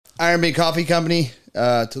Iron Bay Coffee Company,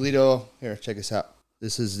 Toledo. Here, check this out.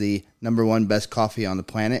 This is the #1 best coffee on the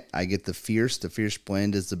planet. I get the Fierce. The Fierce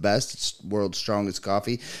blend is the best. It's world's strongest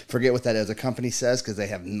coffee. Forget what that as a company says because they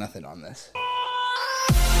have nothing on this.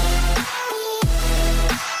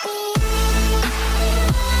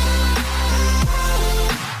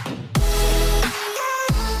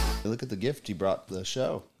 Look at the gift you brought to the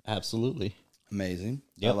show. Absolutely. Amazing.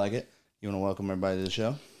 Yep. I like it. You want to welcome everybody to the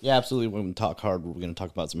show? Yeah, absolutely. When we talk hard, we're going to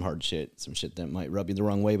talk about some hard shit, some shit that might rub you the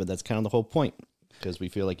wrong way, but that's kind of the whole point because we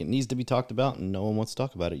feel like it needs to be talked about and no one wants to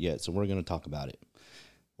talk about it yet, so we're going to talk about it.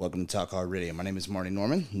 Welcome to Talk Hard Radio. My name is Marty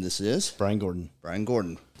Norman, and this is Brian Gordon. Brian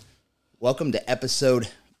Gordon. Welcome to episode...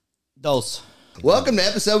 Dos. Welcome to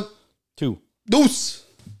episode... 2. Deuce.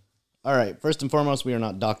 All right. First and foremost, we are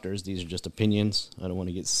not doctors. These are just opinions. I don't want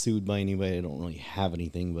to get sued by anybody. I don't really have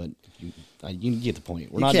anything, but you get the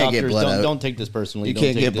point. We're not doctors. Don't take this personally. You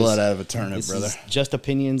can't get blood out of a turnip, brother. This is just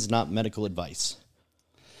opinions, not medical advice.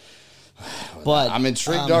 But I'm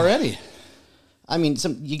intrigued already. I mean,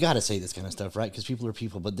 you got to say this kind of stuff, right? Because people are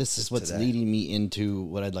people. But this is what's leading me into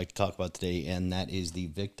what I'd like to talk about today, and that is the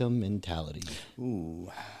victim mentality.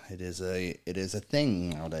 Ooh, it is a thing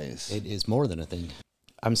nowadays. It is more than a thing.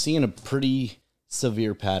 I'm seeing a pretty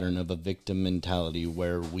severe pattern of a victim mentality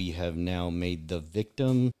where we have now made the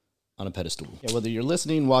victim on a pedestal. Yeah, whether you're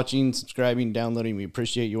listening, watching, subscribing, downloading, we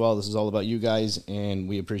appreciate you all. This is all about you guys, and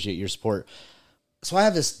we appreciate your support. So I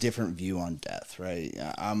have this different view on death, right?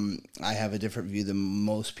 I have a different view than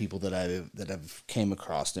most people that I've came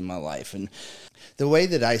across in my life, and the way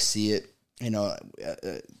that I see it,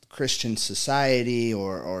 Christian society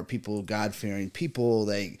or people, God-fearing people,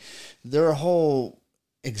 their whole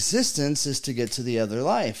existence is to get to the other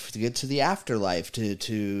life, to get to the afterlife, to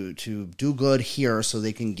do good here so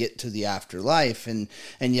they can get to the afterlife, and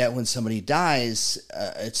yet when somebody dies,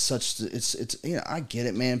 it's I get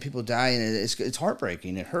it, man. People die and it's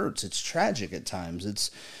heartbreaking. It hurts. It's tragic at times.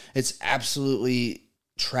 It's absolutely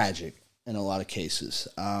tragic in a lot of cases.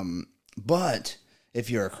 But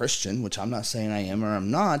if you're a Christian, which I'm not saying I am or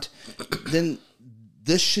I'm not, then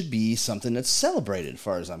this should be something that's celebrated as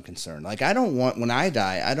far as I'm concerned. Like, when I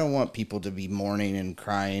die, I don't want people to be mourning and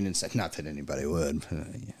crying and saying, not that anybody would,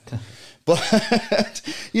 but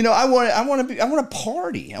I want a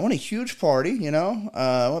party. I want a huge party,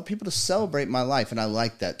 I want people to celebrate my life. And I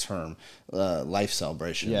like that term, life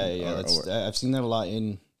celebration. Yeah. I've seen that a lot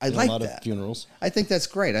in a lot of funerals. I think that's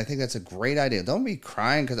great. I think that's a great idea. Don't be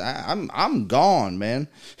crying because I'm gone, man.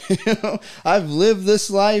 I've lived this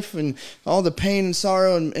life and all the pain and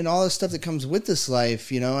sorrow and all the stuff that comes with this life,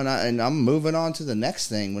 and I'm moving on to the next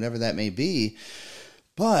thing, whatever that may be.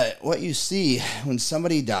 But what you see when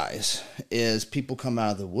somebody dies is people come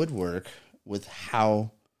out of the woodwork with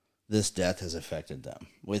how this death has affected them.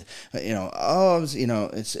 With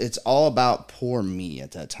it's all about poor me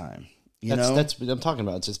at that time. That's what I'm talking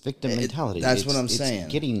about. It's just victim mentality. That's what I'm saying.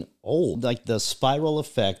 It's getting old. Like, the spiral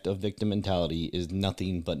effect of victim mentality is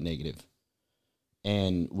nothing but negative.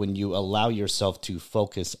 And when you allow yourself to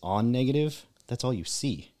focus on negative, that's all you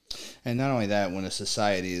see. And not only that, when a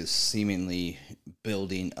society is seemingly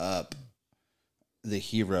building up the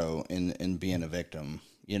hero in being a victim,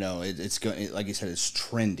 it's going, like you said, it's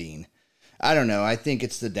trending. I don't know. I think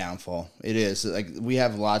it's the downfall. It is. Like,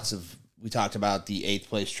 we talked about the 8th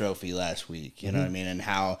place trophy last week, you know what I mean? And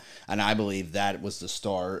I believe that was the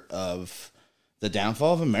start of the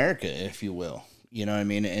downfall of America, if you will. You know what I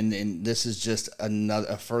mean? And this is just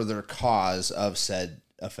a further cause of said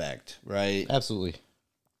effect, right? Absolutely.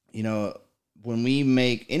 When we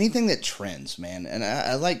make anything that trends, man, and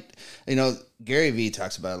I like, Gary Vee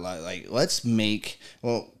talks about a lot, like,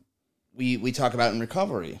 we talk about in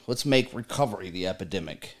recovery. Let's make recovery the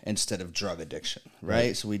epidemic instead of drug addiction,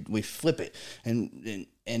 right? So we flip it. And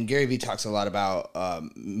Gary Vee talks a lot about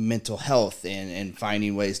mental health and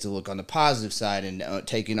finding ways to look on the positive side and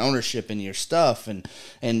taking ownership in your stuff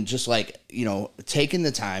and just like, taking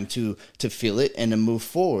the time to feel it and to move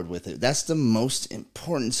forward with it. That's the most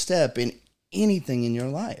important step in anything in your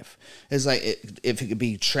life. It's like, if it could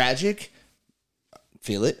be tragic,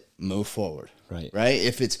 feel it, move forward. Right.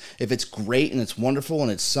 If it's great and it's wonderful and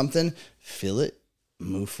it's something, feel it,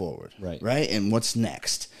 move forward. Right. And what's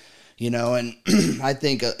next? And I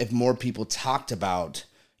think if more people talked about,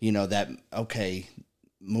 that, okay,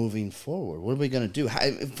 moving forward, what are we going to do?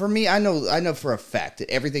 For me, I know for a fact that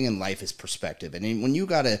everything in life is perspective. And when you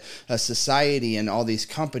got a society and all these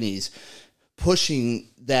companies pushing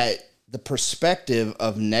that, the perspective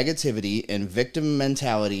of negativity and victim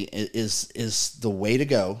mentality is the way to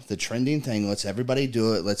go. The trending thing. Let's everybody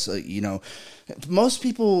do it. Let's, most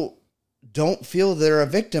people don't feel they're a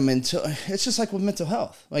victim until it's just like with mental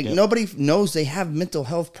health. Like nobody knows they have mental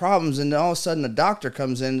health problems, and then all of a sudden a doctor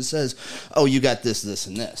comes in and says, "Oh, you got this, this,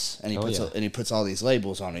 and this," and he puts all these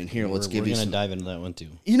labels on it. And here, let's give you. We're gonna dive into that one too.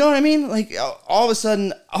 You know what I mean? Like all of a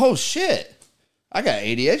sudden, oh shit, I got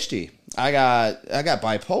ADHD. I got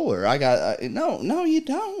bipolar. I got no, you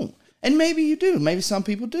don't. And maybe you do. Maybe some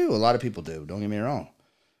people do. A lot of people do. Don't get me wrong.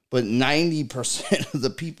 But 90% of the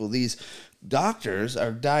people, these doctors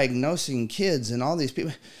are diagnosing kids and all these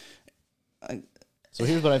people. So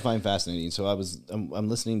here's what I find fascinating. So I'm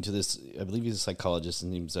listening to this. I believe he's a psychologist. His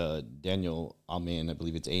name's Daniel Amen. I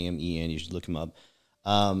believe it's Amen. You should look him up.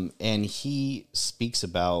 And he speaks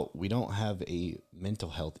about we don't have a mental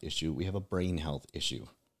health issue. We have a brain health issue.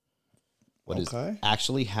 What is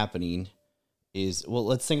actually happening is, well,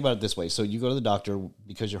 let's think about it this way. So you go to the doctor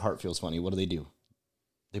because your heart feels funny. What do?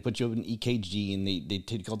 They put you up an EKG and they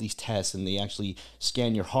take all these tests and they actually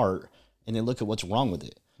scan your heart and they look at what's wrong with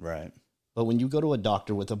it. Right. But when you go to a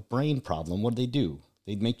doctor with a brain problem, what do?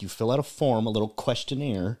 They'd make you fill out a form, a little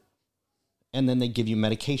questionnaire, and then they give you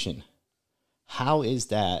medication. How is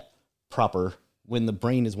that proper when the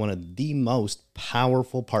brain is one of the most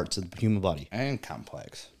powerful parts of the human body? And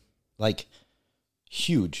complex. Like,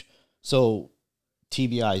 huge. So,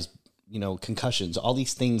 TBIs, concussions, all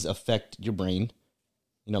these things affect your brain.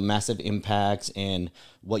 Massive impacts, and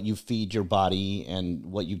what you feed your body and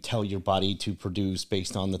what you tell your body to produce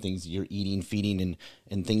based on the things that you're eating, feeding,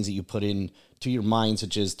 and things that you put in to your mind,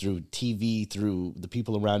 such as through TV, through the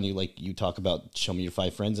people around you. Like you talk about, show me your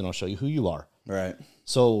 5 friends and I'll show you who you are. Right.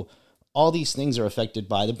 So all these things are affected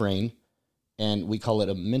by the brain, and we call it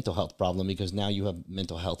a mental health problem because now you have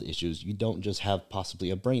mental health issues. You don't just have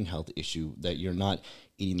possibly a brain health issue that you're not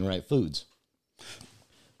eating the right foods.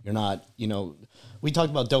 You're not, we talked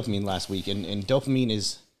about dopamine last week, and dopamine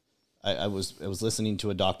is, I was listening to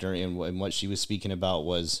a doctor, and what she was speaking about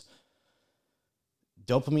was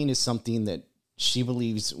dopamine is something that she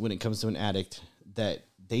believes when it comes to an addict that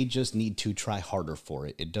they just need to try harder for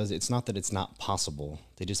it. It's not that it's not possible.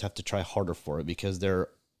 They just have to try harder for it because there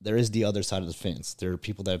is the other side of the fence. There are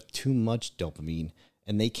people that have too much dopamine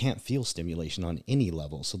and they can't feel stimulation on any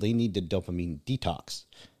level. So they need the dopamine detox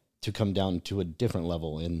to come down to a different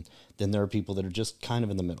level. And then there are people that are just kind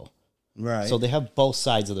of in the middle. Right. So they have both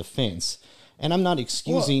sides of the fence. And I'm not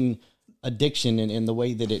excusing addiction and the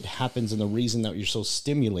way that it happens and the reason that you're so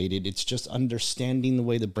stimulated. It's just understanding the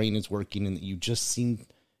way the brain is working, and that you just need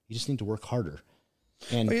to work harder.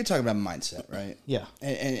 And you're talking about mindset, right? Yeah.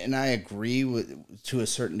 And I agree with to a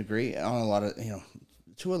certain degree on a lot of,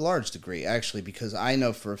 to a large degree, actually, because I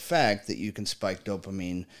know for a fact that you can spike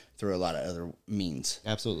dopamine through a lot of other means.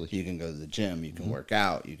 Absolutely. You can go to the gym, you can work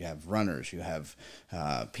out, you can have runners, you have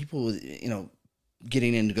people,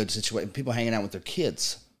 getting into good situations, people hanging out with their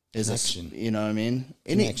kids. Connection. You know what I mean?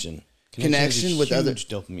 Connection With other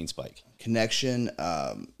dopamine spike. Connection,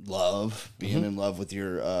 love, being in love with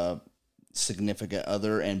your significant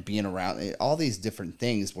other and being around all these different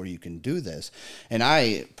things where you can do this. And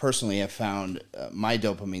I personally have found my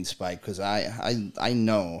dopamine spike because I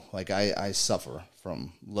know, like I suffer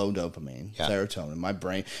from low dopamine, serotonin. My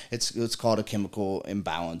brain, it's called a chemical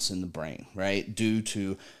imbalance in the brain, right? Due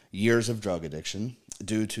to years of drug addiction,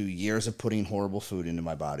 due to years of putting horrible food into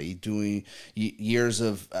my body, doing years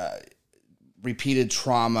of repeated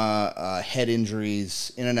trauma, head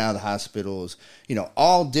injuries, in and out of the hospitals,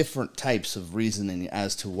 all different types of reasoning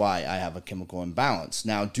as to why I have a chemical imbalance.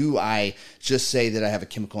 Now, do I just say that I have a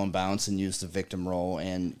chemical imbalance and use the victim role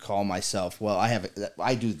and call myself, well,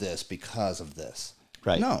 I do this because of this?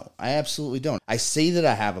 Right. No, I absolutely don't. I say that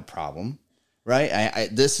I have a problem, right?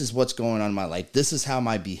 This is what's going on in my life. This is how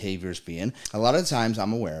my behavior's being. A lot of times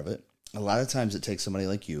I'm aware of it. A lot of times it takes somebody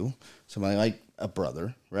like you, somebody like a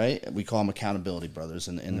brother, right? We call them accountability brothers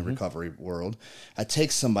in the recovery world. It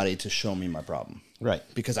takes somebody to show me my problem. Right.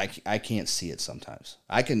 Because I can't see it sometimes.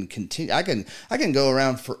 I can continue. I can go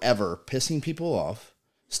around forever pissing people off,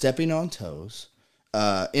 stepping on toes,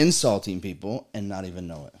 insulting people, and not even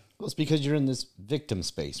know it. Well, it's because you're in this victim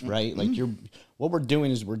space, right? Like what we're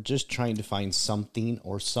doing is we're just trying to find something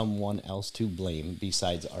or someone else to blame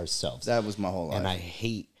besides ourselves. That was my whole life. And I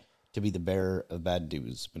hate to be the bearer of bad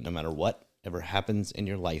news, but no matter what ever happens in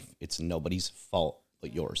your life, it's nobody's fault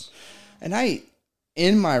but yours. And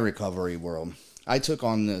in my recovery world, I took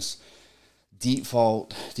on this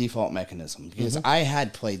default mechanism because I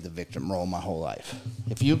had played the victim role my whole life.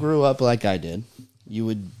 If you grew up like I did, you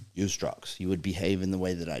would use drugs. You would behave in the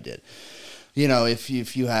way that I did. you know, if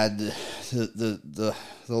you had the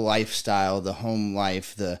lifestyle, the home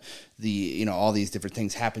life, the you know, all these different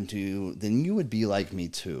things happen to you, then you would be like me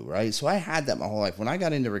too, right? So I had that my whole life. When I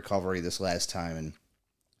got into recovery this last time,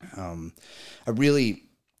 and I really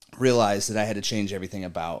realized that I had to change everything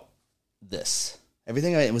about this.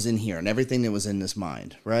 Everything that was in here and everything that was in this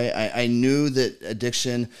mind, right? I knew that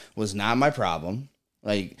addiction was not my problem.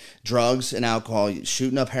 Like drugs and alcohol,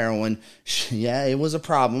 shooting up heroin, yeah, it was a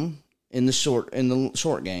problem in the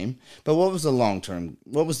short game. But what was the long term?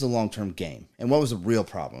 What was the long term game? And what was the real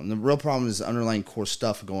problem? And the real problem is underlying core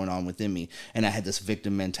stuff going on within me. And I had this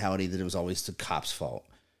victim mentality that it was always the cops' fault.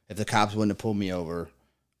 If the cops wouldn't have pulled me over,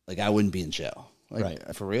 like I wouldn't be in jail. Like,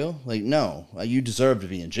 right. For real? Like, no, you deserve to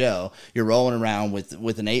be in jail. You're rolling around with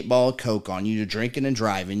an 8-ball of Coke on you. You're drinking and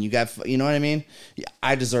driving. You know what I mean? Yeah,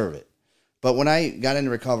 I deserve it. But when I got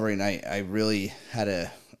into recovery, and I really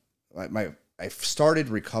had I started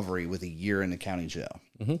recovery with a year in the county jail.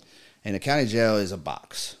 Mm-hmm. And the county jail is a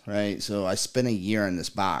box, right? So I spent a year in this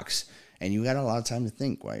box, and you got a lot of time to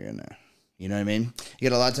think while you're in there. You know what I mean? You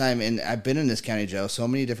get a lot of time, and I've been in this county jail so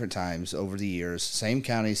many different times over the years. Same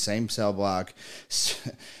county, same cell block,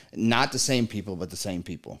 not the same people, but the same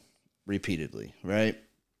people, repeatedly, right?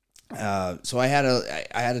 So I had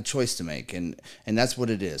a choice to make, and that's what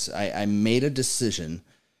it is. I made a decision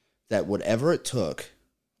that whatever it took,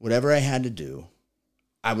 whatever I had to do,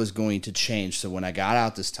 I was going to change. So when I got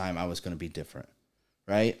out this time, I was going to be different,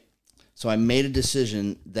 right? So I made a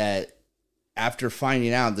decision that after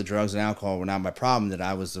finding out the drugs and alcohol were not my problem, that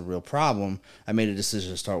I was the real problem, I made a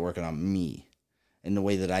decision to start working on me and the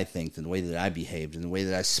way that I think and the way that I behaved and the way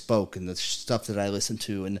that I spoke and the stuff that I listened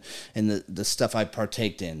to and the stuff I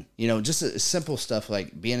partaked in. You know, just simple stuff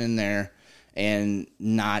like being in there and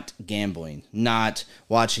not gambling, not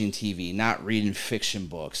watching TV, not reading fiction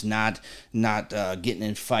books, not getting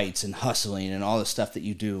in fights and hustling and all the stuff that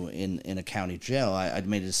you do in a county jail. I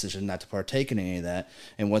made a decision not to partake in any of that.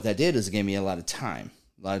 And what that did is it gave me a lot of time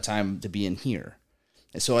to be in here.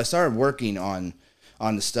 And so I started working on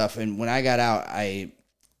the stuff. And when I got out,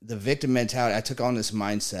 the victim mentality, I took on this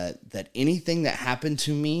mindset that anything that happened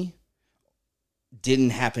to me didn't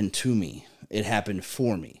happen to me. It happened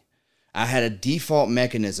for me. I had a default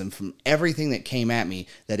mechanism from everything that came at me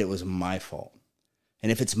that it was my fault.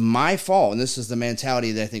 And if it's my fault, and this is the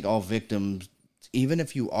mentality that I think all victims, even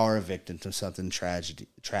if you are a victim to something tragic,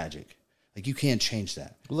 like you can't change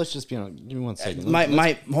that. Well, let's just be honest. Give me 1 second.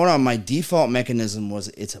 My default mechanism was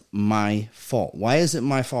it's my fault. Why is it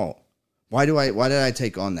my fault? Why did I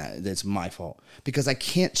take on that? It's my fault. Because I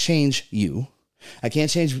can't change you. I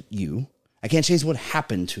can't change you. I can't change what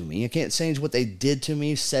happened to me. I can't change what they did to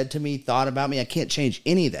me, said to me, thought about me. I can't change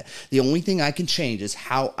any of that. The only thing I can change is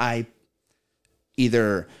how I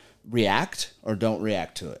either react or don't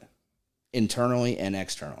react to it, internally and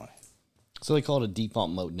externally. So they call it a default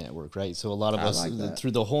mode network, right? So a lot of us, through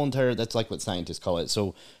the whole entire, that's like what scientists call it.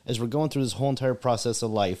 So as we're going through this whole entire process of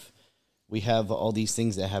life, we have all these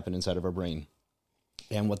things that happen inside of our brain.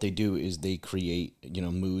 And what they do is they create,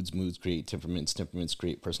 moods create temperaments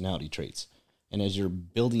create personality traits. And as you're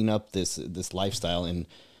building up this lifestyle, and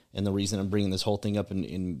the reason I'm bringing this whole thing up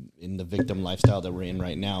in the victim lifestyle that we're in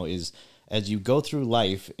right now is as you go through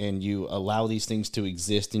life and you allow these things to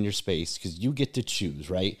exist in your space, because you get to choose,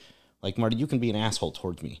 right? Like, Marty, you can be an asshole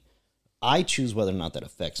towards me. I choose whether or not that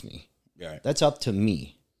affects me. Right. That's up to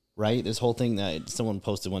me. Right? This whole thing that someone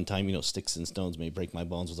posted one time, sticks and stones may break my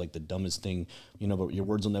bones was like the dumbest thing, but your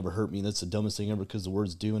words will never hurt me. That's the dumbest thing ever because the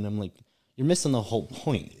words do. And I'm like, you're missing the whole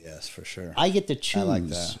point. Yes, for sure. I get to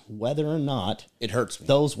choose whether or not it hurts me.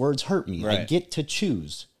 Those words hurt me. Right. I get to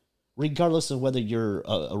choose, regardless of whether you're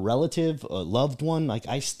a relative, a loved one. Like,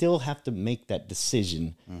 I still have to make that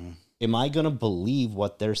decision. Mm-hmm. Am I going to believe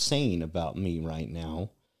what they're saying about me right now?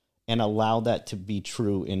 And allow that to be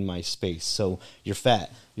true in my space. So you're fat,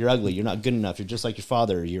 you're ugly, you're not good enough, you're just like your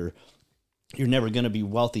father, you're never going to be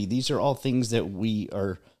wealthy. These are all things that we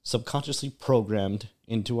are subconsciously programmed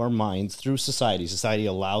into our minds through society. Society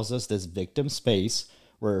allows us this victim space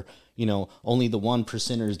where, only the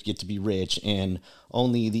 1%ers get to be rich and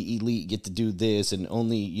only the elite get to do this and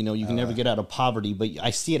only, you can never get out of poverty. But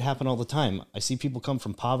I see it happen all the time. I see people come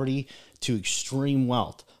from poverty to extreme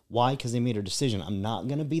wealth. Why? Because they made a decision. I'm not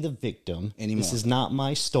going to be the victim anymore. This is not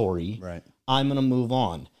my story. Right. I'm going to move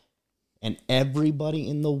on. And everybody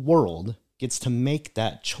in the world gets to make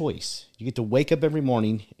that choice. You get to wake up every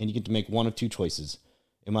morning and you get to make one of two choices.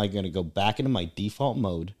 Am I going to go back into my default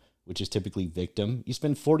mode, which is typically victim, you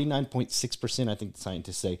spend 49.6%, I think the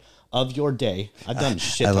scientists say, of your day. I've done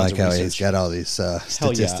shit tons of research. I like how he's got all these statistics.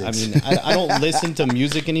 Hell yeah. I mean, I don't listen to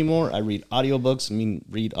music anymore. I read audiobooks.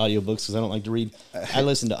 Read audiobooks because I don't like to read. I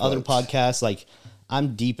listen to other podcasts. Like,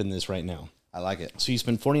 I'm deep in this right now. I like it. So you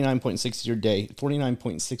spend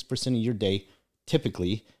 49.6% of your day,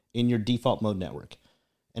 typically, in your default mode network.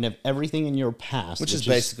 And if everything in your past... Which is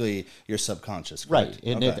basically your subconscious, correct? Right.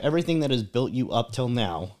 And if everything that has built you up till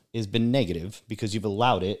now has been negative because you've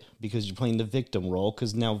allowed it, because you're playing the victim role,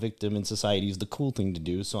 because now victim in society is the cool thing to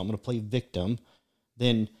do, so I'm going to play victim,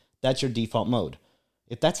 then that's your default mode.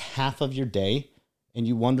 If that's half of your day and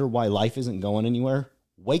you wonder why life isn't going anywhere,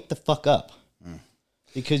 wake the fuck up.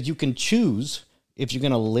 Because you can choose if you're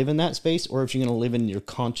going to live in that space or if you're going to live in your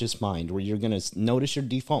conscious mind, where you're going to notice your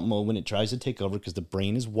default mode when it tries to take over, because the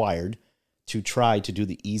brain is wired to try to do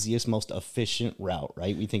the easiest, most efficient route,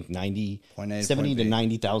 right? We think 70 to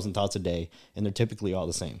 90,000 thoughts a day, and they're typically all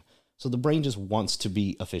the same. So the brain just wants to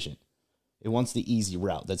be efficient. It wants the easy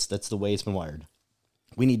route. That's the way it's been wired.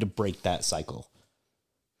 We need to break that cycle.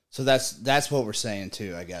 So that's what we're saying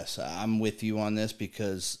too, I guess. I'm with you on this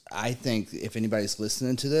because I think if anybody's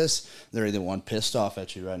listening to this, they're either one pissed off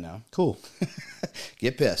at you right now. Cool.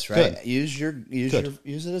 Get pissed, right? Good. Use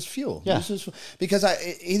it as fuel. Yeah. Because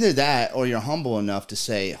either that or you're humble enough to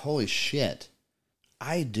say, "Holy shit,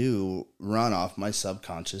 I do run off my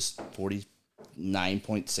subconscious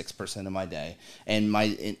 49.6% of my day." And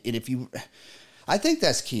I think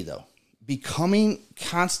that's key though. Becoming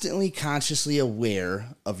constantly consciously aware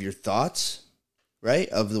of your thoughts, right?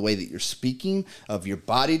 Of the way that you're speaking, of your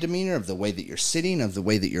body demeanor, of the way that you're sitting, of the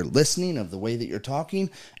way that you're listening, of the way that you're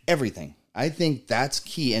talking, everything. I think that's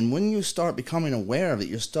key. And when you start becoming aware of it,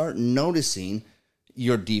 you'll start noticing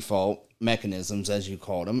your default mechanisms, as you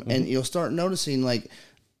called them, and you'll start noticing, like,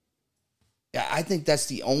 I think that's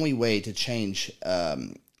the only way to change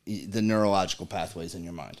the neurological pathways in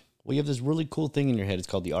your mind. Well, you have this really cool thing in your head. It's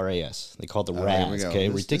called the RAS. They call it the RAS, okay?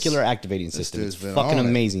 Reticular Activating System. It's fucking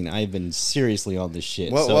amazing. I've been seriously on this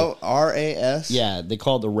shit. What? RAS? Yeah, they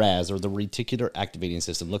call it the RAS, or the Reticular Activating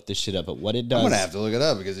System. Look this shit up. But what it does... I'm going to have to look it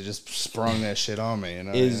up because it just sprung that shit on me.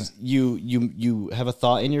 You have a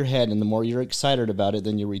thought in your head, and the more you're excited about it,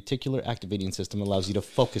 then your Reticular Activating System allows you to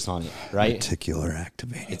focus on it, right? Reticular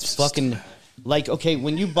Activating It's fucking... Like, okay,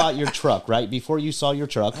 when you bought your truck, right? Before you saw your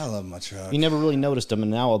truck. I love my truck. You never really noticed them,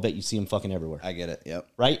 and now I'll bet you see them fucking everywhere. I get it, yep.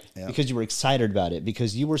 Right? Yep. Because you were excited about it.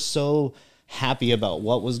 Because you were so happy about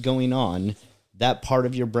what was going on, that part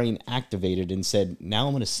of your brain activated and said, now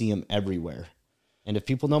I'm going to see them everywhere. And if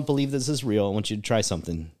people don't believe this is real, I want you to try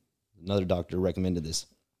something. Another doctor recommended this.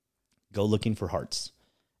 Go looking for hearts.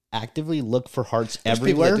 Actively look for hearts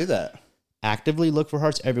everywhere. People that do that. Actively look for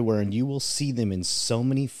hearts everywhere, and you will see them in so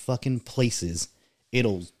many fucking places.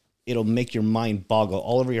 It'll make your mind boggle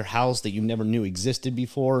all over your house that you never knew existed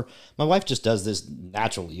before. My wife just does this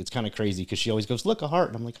naturally. It's kind of crazy because she always goes, "Look, a heart,"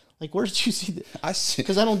 and I'm like, where did you see that?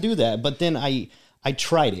 Because I don't do that. But then I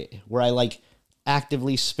tried it where I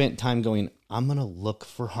actively spent time going, I'm going to look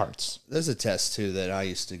for hearts. There's a test, too, that I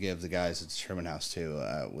used to give the guys at the Sherman House, too.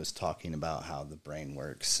 Was talking about how the brain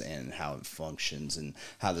works and how it functions and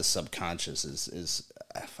how the subconscious is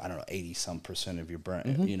I don't know, 80-some% of your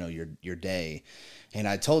brain, your day. And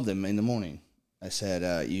I told them in the morning, I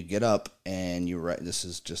said, you get up and you write, this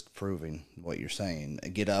is just proving what you're saying.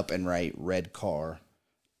 Get up and write red car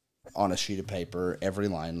on a sheet of paper, every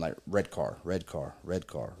line, like red car, red car, red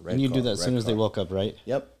car, red car. And you do that as soon as they woke up, right?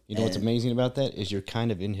 Yep. You know what's amazing about that is you're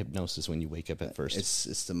kind of in hypnosis when you wake up at first.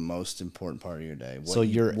 It's the most important part of your day.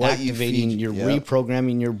 You're activating, you're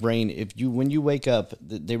reprogramming your brain. When you wake up,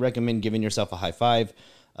 they recommend giving yourself a high five,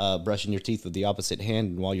 brushing your teeth with the opposite hand,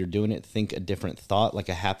 and while you're doing it, think a different thought, like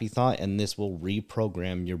a happy thought, and this will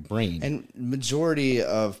reprogram your brain. And majority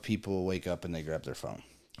of people wake up and they grab their phone.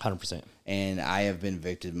 100%. And I have been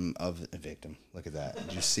victim. Look at that.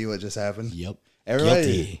 Did you see what just happened? Yep.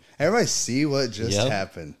 Everybody see what just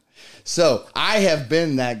happened. So I have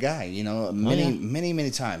been that guy,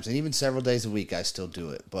 many times, and even several days a week, I still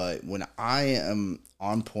do it. But when I am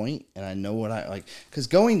on point and I know what I like, because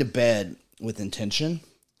going to bed with intention,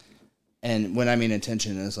 and when I mean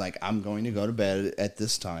intention is like, I'm going to go to bed at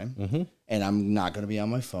this time, and I'm not going to be on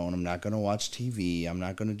my phone. I'm not going to watch TV. I'm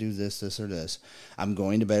not going to do this, or this. I'm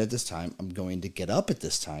going to bed at this time. I'm going to get up at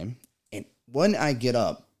this time. And when I get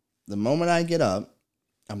up, the moment I get up,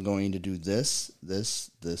 I'm going to do this, this,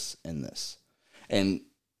 this, and this. And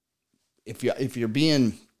if you're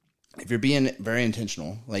being very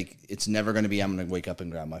intentional, like, it's never going to be I'm going to wake up and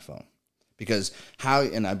grab my phone. Because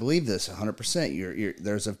and I believe this 100%,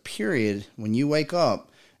 there's a period when you wake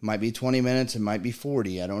up might be 20 minutes, it might be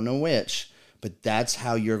 40, I don't know which, but that's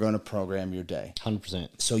how you're going to program your day. 100%.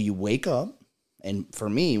 So you wake up, and for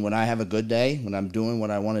me, when I have a good day, when I'm doing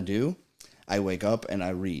what I want to do, I wake up and I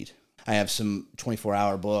read. I have some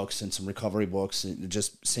 24-hour books and some recovery books,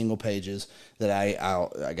 just single pages that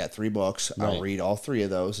I got 3 books. Right. I'll read all 3 of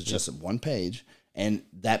those. It's just one page. And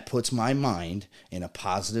that puts my mind in a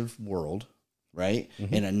positive world, right?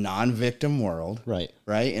 Mm-hmm. In a non-victim world, right?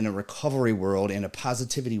 In a recovery world, in a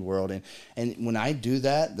positivity world. And when I do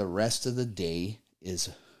that, the rest of the day is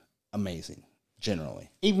amazing, generally.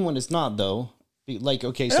 Even when it's not, though. Like,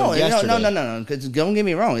 okay, so yesterday... No. Because don't get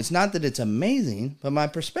me wrong. It's not that it's amazing, but my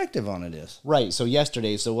perspective on it is. Right. So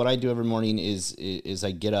yesterday, what I do every morning is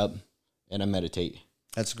I get up and I meditate.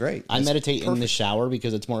 That's great. I meditate in the shower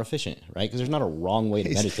because it's more efficient, right? Because there's not a wrong way to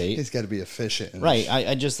meditate. It's got to be efficient. Right.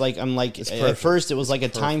 I just like, I'm like, at first it was like a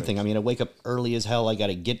time thing. I mean, I wake up early as hell. I got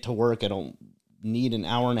to get to work. I don't need an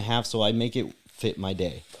hour and a half, so I make it fit my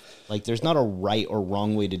day. Like, there's not a right or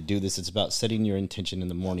wrong way to do this. It's about setting your intention in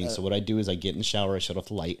the morning. So what I do is I get in the shower, I shut off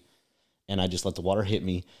the light, and I just let the water hit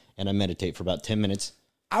me, and I meditate for about 10 minutes.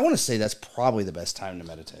 I want to say that's probably the best time to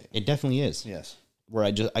meditate. It definitely is. Yes. Where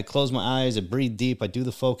I close my eyes, I breathe deep, I do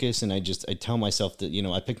the focus, and I tell myself that,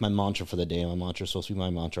 I pick my mantra for the day. My mantra is supposed to be my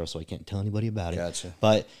mantra, so I can't tell anybody about it. Gotcha.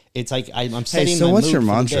 But it's like I'm setting hey, so my what's mood your for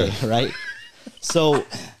mantra? the day, right? So...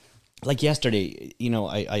 Like yesterday,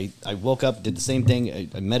 I woke up, did the same thing.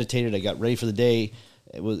 I meditated. I got ready for the day.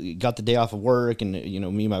 Got the day off of work, and me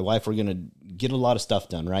and my wife were gonna get a lot of stuff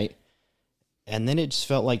done, right? And then it just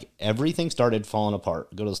felt like everything started falling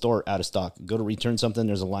apart. Go to the store, out of stock. Go to return something,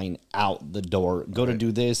 there's a line out the door. Go to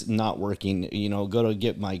do this, not working. Go to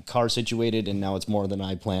get my car situated, and now it's more than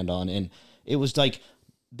I planned on. And it was like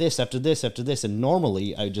this after this after this. And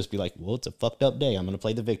normally I would just be like, well, it's a fucked up day. I'm gonna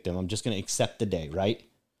play the victim. I'm just gonna accept the day, right?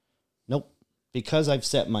 Nope. Because I've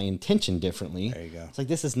set my intention differently. There you go. It's like,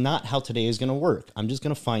 this is not how today is going to work. I'm just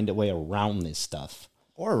going to find a way around this stuff.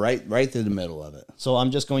 Or right through the middle of it. So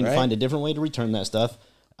I'm just going to find a different way to return that stuff.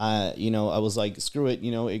 I was like, screw it.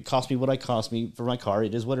 It cost me what it cost me for my car.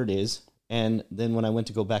 It is what it is. And then when I went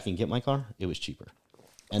to go back and get my car, it was cheaper.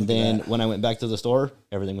 And then when I went back to the store,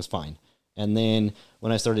 everything was fine. And then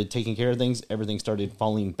when I started taking care of things, everything started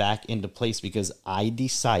falling back into place because I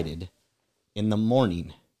decided in the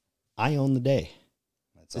morning, I own the day.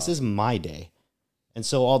 This is my day. And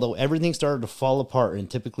so although everything started to fall apart, and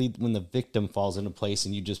typically when the victim falls into place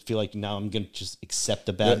and you just feel like, now I'm going to just accept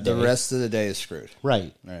a bad day. The rest of the day is screwed.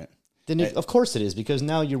 Right. Then of course it is, because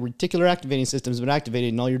now your reticular activating system has been activated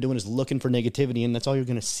and all you're doing is looking for negativity, and that's all you're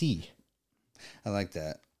going to see. I like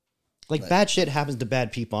that. Like, bad shit happens to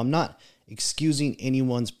bad people. I'm not excusing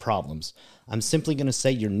anyone's problems. I'm simply going to say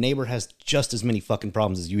your neighbor has just as many fucking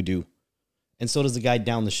problems as you do. And so does the guy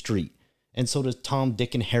down the street. And so does Tom,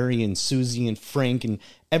 Dick, and Harry, and Susie, and Frank, and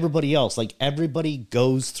everybody else. Like, everybody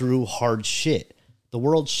goes through hard shit. The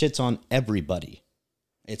world shits on everybody.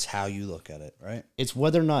 It's how you look at it, right? It's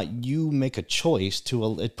whether or not you make a choice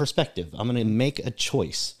to a perspective. I'm going to make a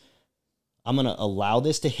choice. I'm going to allow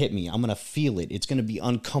this to hit me. I'm going to feel it. It's going to be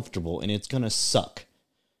uncomfortable, and it's going to suck.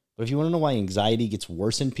 But if you want to know why anxiety gets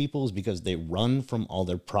worse in people, is because they run from all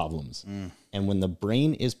their problems. And when the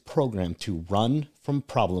brain is programmed to run from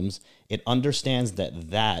problems, it understands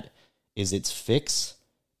that is its fix,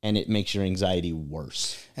 and it makes your anxiety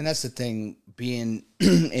worse. And that's the thing, being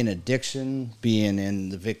in addiction, being in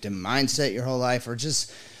the victim mindset your whole life, or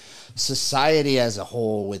just society as a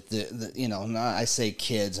whole with the I say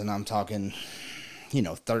kids, and I'm talking,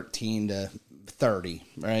 13 to 30,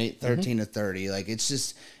 right? 13 to 30. Like, it's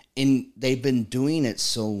just... they've been doing it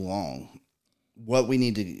so long. What we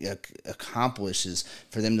need to accomplish is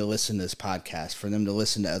for them to listen to this podcast, for them to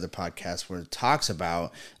listen to other podcasts where it talks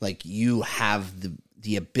about, like, you have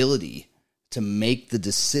the ability to make the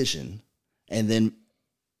decision and then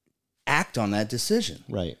act on that decision.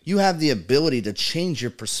 Right. You have the ability to change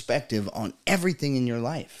your perspective on everything in your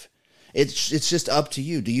life. It's just up to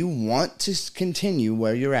you. Do you want to continue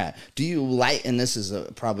where you're at? Do you like, and this is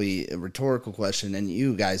probably a rhetorical question, and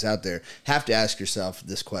you guys out there have to ask yourself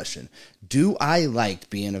this question. Do I like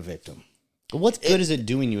being a victim? What good is it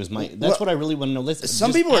doing you? That's what I really want to know.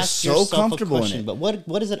 Some people are so comfortable in it. But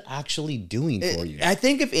what is it actually doing for you? I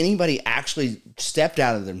think if anybody actually stepped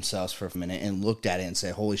out of themselves for a minute and looked at it and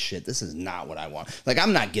said, holy shit, this is not what I want. Like,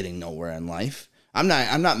 I'm not getting nowhere in life. I'm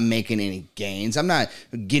not making any gains. I'm not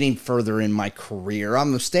getting further in my career.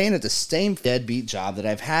 I'm staying at the same deadbeat job that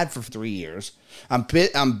I've had for 3 years. I'm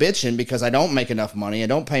bitching because I don't make enough money. I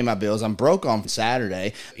don't pay my bills. I'm broke on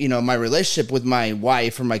Saturday. My relationship with my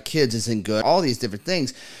wife or my kids isn't good. All these different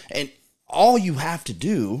things. And all you have to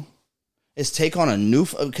do is take on a new,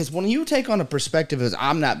 because when you take on a perspective as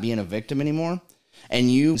I'm not being a victim anymore,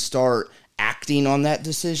 and you start acting on that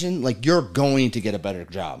decision, like you're going to get a better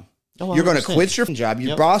job. Oh, you're going to quit your job.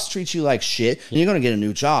 Your boss treats you like shit, and you're going to get a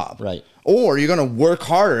new job. Right. Or you're going to work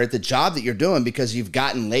harder at the job that you're doing because you've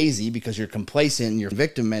gotten lazy, because you're complacent in your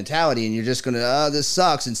victim mentality, and you're just going to, oh, this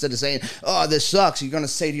sucks. Instead of saying, oh, this sucks, you're going to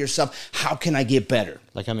say to yourself, how can I get better?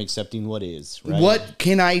 Like I'm accepting what is, right? What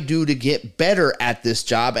can I do to get better at this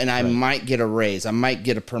job? And I might get a raise. I might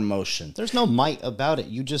get a promotion. There's no might about it.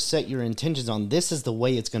 You just set your intentions on this is the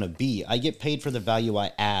way it's going to be. I get paid for the value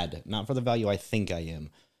I add, not for the value I think I am.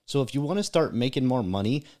 So if you want to start making more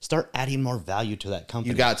money, start adding more value to that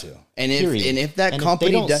company. You got to. And if that company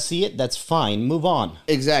if they don't see it, that's fine. Move on.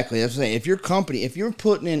 Exactly. That's what I'm saying. If your company, if you're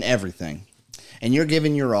putting in everything and you're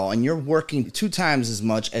giving your all and you're working 2 times as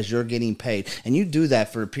much as you're getting paid, and you do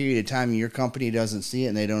that for a period of time and your company doesn't see it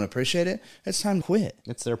and they don't appreciate it, it's time to quit.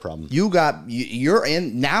 It's their problem. You're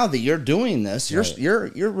in, now that you're doing this, you're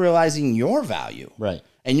realizing your value. Right.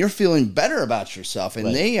 And you're feeling better about yourself,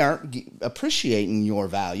 and they aren't appreciating your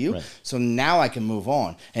value. Right. So now I can move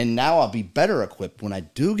on, and now I'll be better equipped when I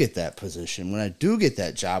do get that position, when I do get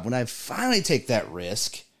that job, when I finally take that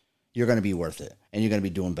risk. You're going to be worth it, and you're going to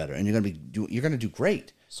be doing better, and you're going to do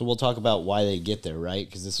great. So we'll talk about why they get there, right?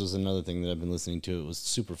 Because this was another thing that I've been listening to. It was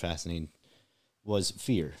super fascinating. Was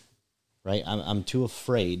fear, right? I'm too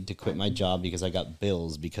afraid to quit my job because I got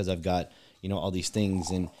bills, because I've got all these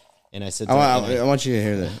things. And I said, I want you to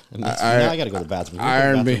hear that. Now I got to go to the bathroom.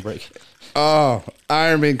 Iron Bean.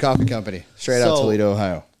 Iron Bean Coffee Company, straight out Toledo,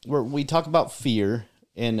 Ohio. We talk about fear,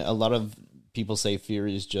 and a lot of people say fear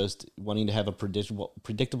is just wanting to have a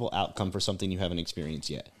predictable outcome for something you haven't experienced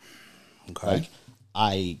yet. Okay. Like,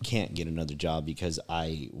 I can't get another job because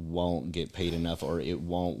I won't get paid enough, or it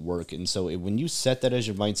won't work. And so when you set that as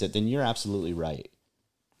your mindset, then you're absolutely right.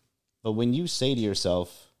 But when you say to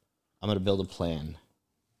yourself, I'm going to build a plan,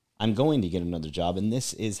 I'm going to get another job, and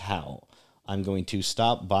this is how. I'm going to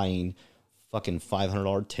stop buying fucking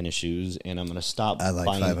 $500 tennis shoes, and I'm going to stop buying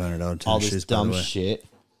 $500 tennis all this shoes, dumb shit.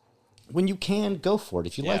 When you can, go for it.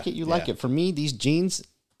 If you like it, you like it. For me, these jeans,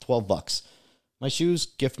 $12. My shoes,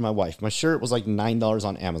 gift my wife. My shirt was like $9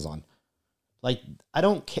 on Amazon. Like, I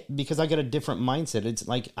don't care, because I got a different mindset. It's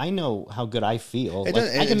like, I know how good I feel.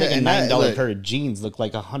 I can make a $9 pair of jeans look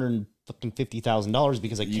like $150,000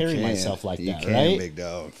 because I carry myself like that, right? Big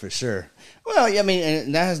dog, for sure. Well, I mean,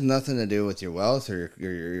 and that has nothing to do with your wealth or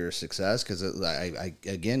your success, because I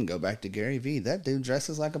again go back to Gary Vee. That dude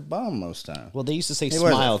dresses like a bum most times. Well, they used to say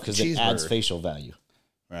smile because it adds facial value.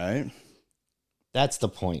 Right. That's the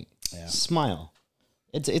point. Yeah. Smile.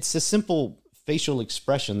 It's a simple facial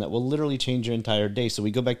expression that will literally change your entire day. So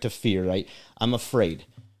we go back to fear, right? I'm afraid.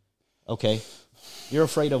 Okay. You're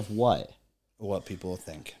afraid of what? What people will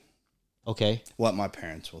think. Okay. What my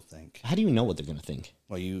parents will think. How do you know what they're going to think?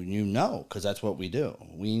 Well, you know, because that's what we do.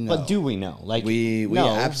 We know. But do we know? Like, we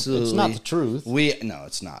absolutely. It's not the truth. No,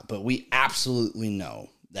 it's not. But we absolutely know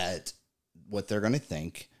that what they're going to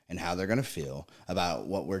think and how they're going to feel about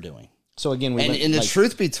what we're doing. So again, and the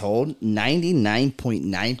truth be told,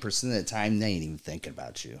 99.9% of the time, they ain't even thinking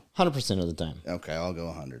about you. 100% of the time. Okay, I'll go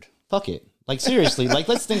 100. Fuck it. Like, seriously, like,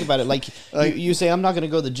 let's think about it. Like you say, I'm not going to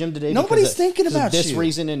go to the gym today. Nobody's thinking about this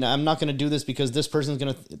reason, and I'm not going to do this because this person's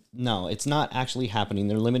going to. No, it's not actually happening.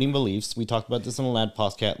 They're limiting beliefs. We talked about this on the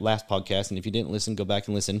last podcast, and if you didn't listen, go back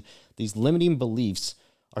and listen. These limiting beliefs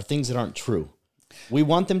are things that aren't true. We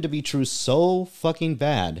want them to be true so fucking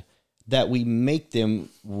bad that we make them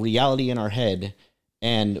reality in our head.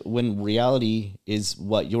 And when reality is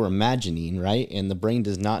what you're imagining, right? And the brain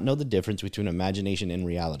does not know the difference between imagination and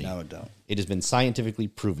reality. No, it don't. It has been scientifically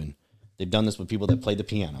proven. They've done this with people that play the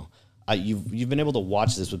piano. You've been able to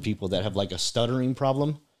watch this with people that have like a stuttering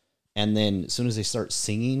problem. And then as soon as they start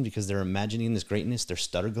singing because they're imagining this greatness, their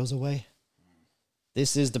stutter goes away.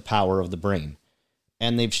 This is the power of the brain.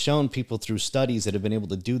 And they've shown people through studies that have been able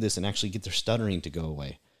to do this and actually get their stuttering to go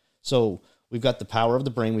away. So we've got the power of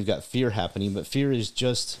the brain. We've got fear happening, but fear is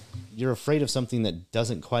just, you're afraid of something that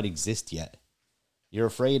doesn't quite exist yet. You're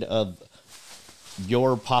afraid of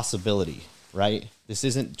your possibility, right? This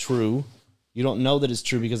isn't true. You don't know that it's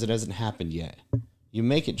true because it hasn't happened yet. You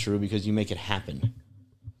make it true because you make it happen.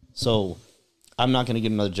 So I'm not going to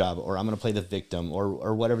get another job, or I'm going to play the victim,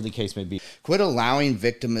 or whatever the case may be. Quit allowing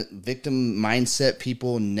victim mindset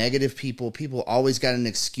people, negative people. People always got an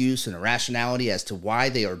excuse and a rationality as to why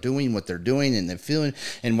they are doing what they're doing and they're feeling,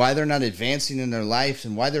 and why they're not advancing in their life,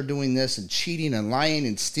 and why they're doing this and cheating and lying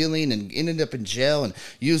and stealing and ended up in jail and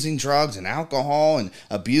using drugs and alcohol and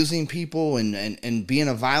abusing people and being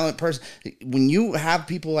a violent person. When you have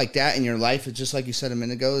people like that in your life, it's just like you said a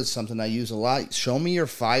minute ago, it's something I use a lot. Show me your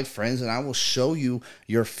 5 friends and I will show you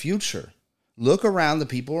your future. Look around the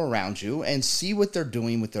people around you and see what they're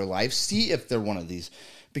doing with their life. See if they're one of these.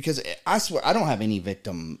 Because I swear, I don't have any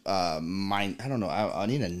victim mind. I don't know. I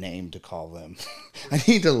need a name to call them. I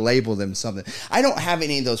need to label them something. I don't have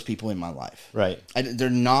any of those people in my life. Right. They're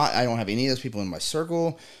not. I don't have any of those people in my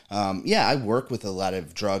circle. Yeah, I work with a lot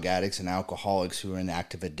of drug addicts and alcoholics who are in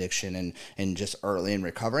active addiction and just early in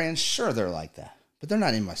recovery. And sure, they're like that. But they're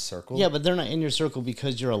not in my circle. Yeah, but they're not in your circle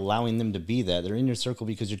because you're allowing them to be that. They're in your circle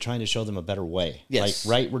because you're trying to show them a better way. Yes.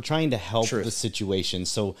 Like, right? We're trying to help the situation.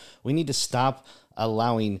 So we need to stop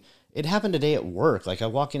allowing... It happened today at work. Like, I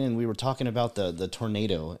walk in and we were talking about the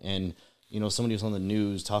tornado, and, you know, somebody was on the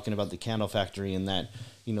news talking about the candle factory and that,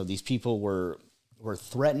 you know, these people were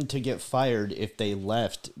threatened to get fired if they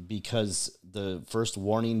left because the first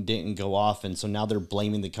warning didn't go off, and so now they're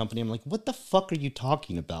blaming the company. I'm like, what the fuck are you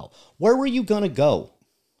talking about? Where were you going to go?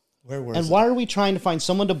 Why are we trying to find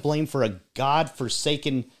someone to blame for a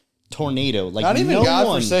godforsaken tornado? Like, not even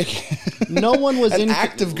godforsaken. No one was an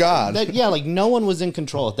act of God. Like no one was in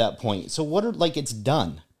control at that point. So it's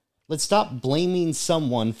done. Let's stop blaming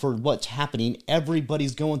someone for what's happening.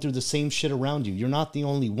 Everybody's going through the same shit around you. You're not the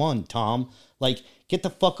only one, Tom. Like, get the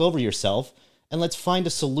fuck over yourself and let's find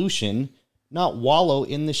a solution, not wallow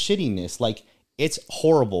in the shittiness. Like, it's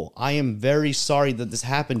horrible. I am very sorry that this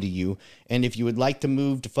happened to you. And if you would like to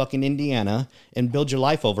move to fucking Indiana and build your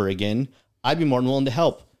life over again, I'd be more than willing to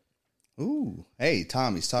help. Ooh, hey,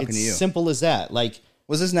 Tom, he's talking to you. It's simple as that. Like,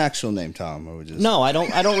 was his actual name Tom, or just... No, I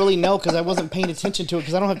don't really know because I wasn't paying attention to it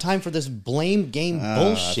because I don't have time for this blame game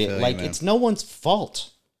bullshit. Like, it's no one's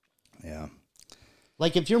fault. Yeah.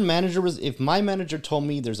 Like, if my manager told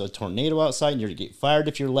me there's a tornado outside and you're to get fired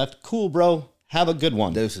if you're left, cool, bro. Have a good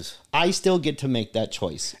one. Deuces. I still get to make that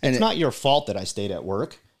choice. And it's not your fault that I stayed at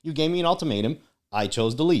work. You gave me an ultimatum. I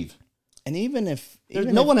chose to leave. And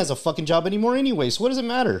no one has a fucking job anymore anyway, so what does it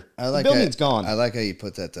matter? The building's gone. I like how you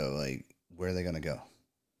put that, though. Like, where are they going to go?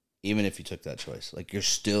 Even if you took that choice. Like, you're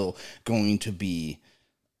still going to be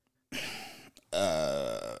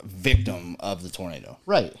victim of the tornado.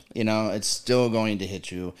 Right. You know, it's still going to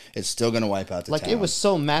hit you. It's still going to wipe out the town. It was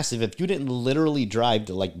so massive. If you didn't literally drive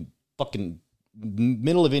to, like, fucking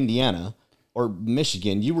middle of Indiana or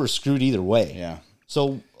Michigan, you were screwed either way. Yeah.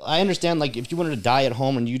 So I understand, like, if you wanted to die at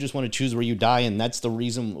home and you just want to choose where you die and that's the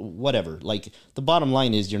reason, whatever. Like, the bottom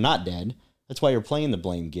line is you're not dead. That's why you're playing the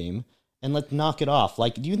blame game. And let's knock it off.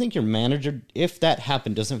 Like, do you think your manager, if that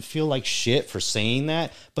happened, doesn't feel like shit for saying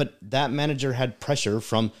that? But that manager had pressure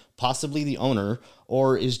from possibly the owner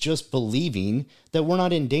or is just believing that we're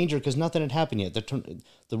not in danger because nothing had happened yet.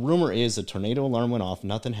 The rumor is the tornado alarm went off.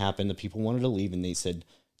 Nothing happened. The people wanted to leave and they said,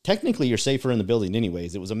 technically you're safer in the building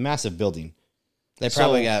anyways. It was a massive building. They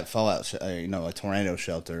probably got fallout, a tornado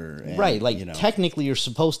shelter. And, right, like, technically you're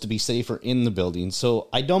supposed to be safer in the building. So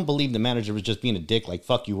I don't believe the manager was just being a dick, like,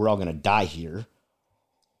 fuck you, we're all going to die here.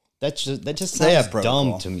 That just sounds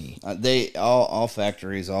dumb to me. All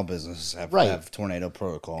factories, all businesses have tornado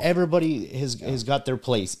protocol. Everybody has got their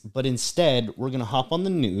place. But instead, we're going to hop on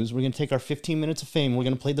the news. We're going to take our 15 minutes of fame. We're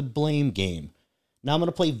going to play the blame game. Now I'm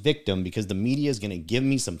going to play victim because the media is going to give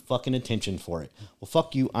me some fucking attention for it. Well,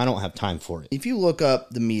 fuck you. I don't have time for it. If you look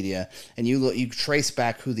up the media and you trace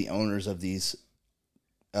back who the owners of these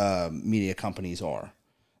media companies are,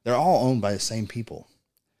 they're all owned by the same people.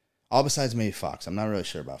 All besides maybe Fox. I'm not really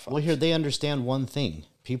sure about Fox. Well, here, they understand one thing.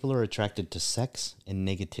 People are attracted to sex and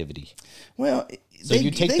negativity. Well, so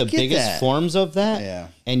you take the biggest forms of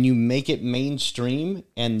that and you make it mainstream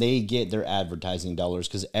and they get their advertising dollars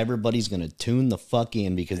because everybody's going to tune the fuck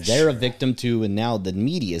in because they're a victim too. And now the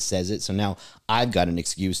media says it. So now I've got an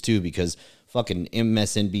excuse too because fucking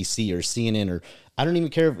MSNBC or CNN or I don't even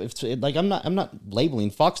care if like I'm not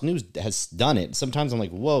labeling. Fox News has done it. Sometimes I'm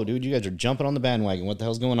like, whoa, dude, you guys are jumping on the bandwagon. What the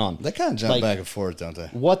hell's going on? They kind of jump back and forth, don't they?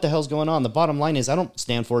 What the hell's going on? The bottom line is I don't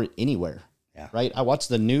stand for it anywhere. Yeah. Right? I watch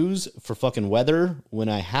the news for fucking weather when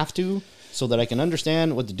I have to so that I can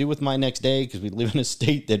understand what to do with my next day because we live in a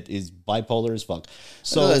state that is bipolar as fuck.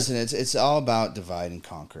 So listen, it's all about divide and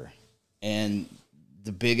conquer. And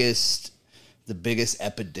the biggest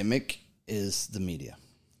epidemic is the media.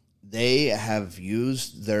 they have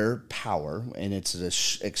used their power, and it's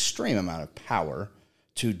an extreme amount of power,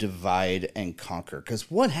 to divide and conquer. Because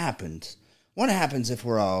what happens? What happens if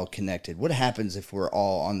we're all connected? What happens if we're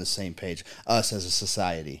all on the same page, us as a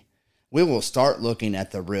society? We will start looking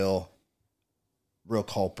at the real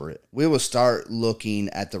culprit. We will start looking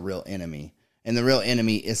at the real enemy. And the real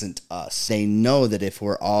enemy isn't us. They know that if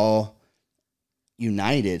we're all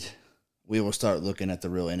united, we will start looking at the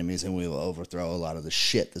real enemies, and we will overthrow a lot of the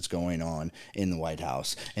shit that's going on in the White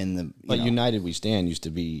House. But United We Stand used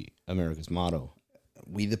to be America's motto.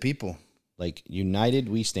 We the people. Like, united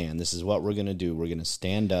we stand. This is what we're going to do. We're going to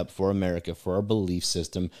stand up for America, for our belief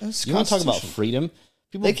system. You want to talk about freedom?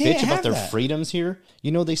 People bitch about their freedoms here.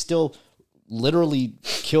 You know, they still literally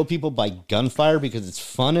kill people by gunfire because it's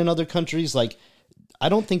fun in other countries. Like, I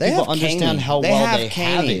don't think people understand how well they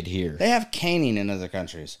have it here. They have caning in other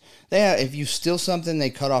countries. If you steal something, they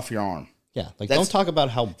cut off your arm. Yeah, like, don't talk about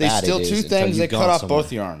how bad it is. They steal two things, they cut off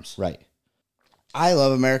both your arms. Right. I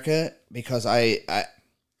love America because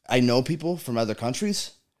I know people from other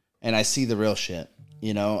countries, and I see the real shit.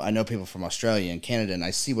 You know, I know people from Australia and Canada, and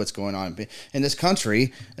I see what's going on in this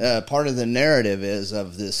country. Part of the narrative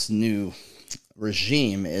of this new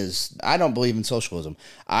regime is I don't believe in socialism.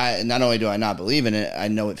 Not only do I not believe in it, I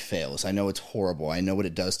know it fails. I know it's horrible. I know what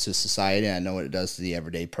it does to society. I know what it does to the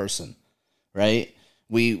everyday person. Right?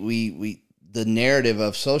 The narrative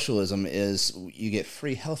of socialism is you get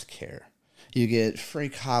free health care. You get free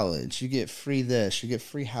college. You get free this. You get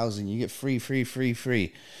free housing. You get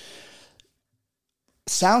free.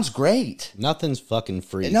 Sounds great. Nothing's fucking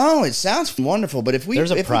free. No, it sounds wonderful. But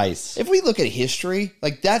there's a price. If we look at history,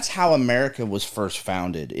 like, that's how America was first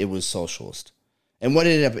founded. It was socialist. And what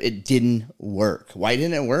ended up, it didn't work. Why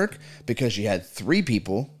didn't it work? Because you had three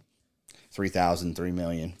people, 3,000, 3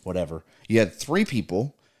 million, whatever. You had three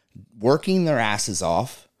people working their asses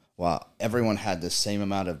off while everyone had the same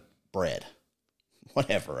amount of bread.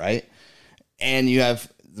 Whatever, right? And you have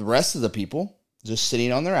the rest of the people just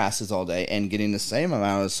sitting on their asses all day and getting the same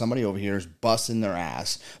amount as somebody over here is busting their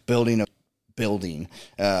ass, building a building,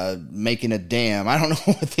 making a dam. I don't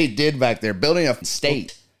know what they did back there, building a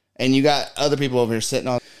state. And you got other people over here sitting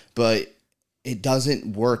on, but it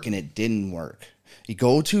doesn't work, and it didn't work.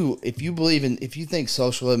 If you think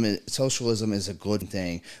socialism is a good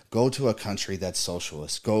thing, go to a country that's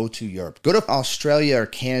socialist. Go to Europe. Go to Australia or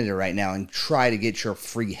Canada right now and try to get your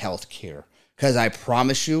free health care. Because I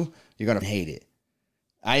promise you, you're going to hate it.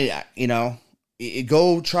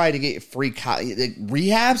 Go try to get free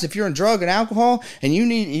rehabs. If you're in drug and alcohol and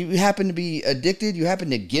you happen to be addicted, you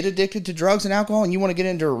happen to get addicted to drugs and alcohol and you want to get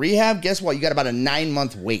into a rehab, guess what? You got about a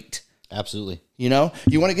 9-month wait. Absolutely. You got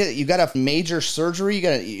a major surgery,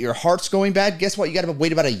 your heart's going bad. Guess what? You got to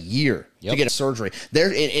wait about a year to get a surgery.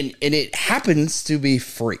 And it happens to be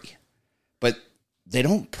free. But they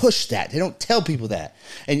don't push that. They don't tell people that.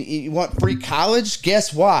 And you want free college?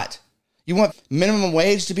 Guess what? You want minimum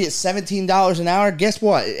wage to be at $17 an hour? Guess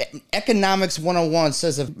what? Economics 101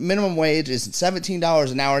 says if minimum wage is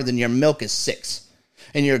 $17 an hour, then your milk is $6.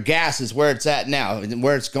 And your gas is where it's at now, and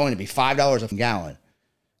where it's going to be $5 a gallon.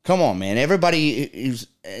 Come on, man. Everybody is,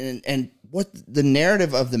 and what the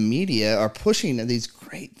narrative of the media are pushing these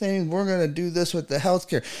great things. We're going to do this with the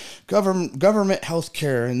healthcare, government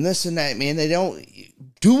healthcare, and this and that. Man, they don't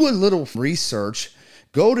do a little research.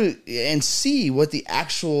 Go to and see what the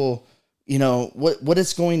actual, what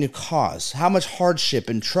it's going to cause, how much hardship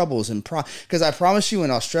and troubles and because I promise you, in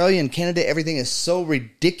Australia and Canada, everything is so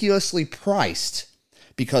ridiculously priced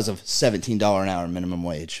because of $17 an hour minimum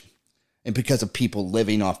wage. And because of people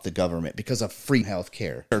living off the government, because of free health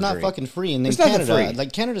care. It's not fucking free. And then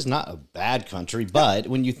Canada's not a bad country, but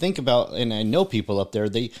when you think about, and I know people up there,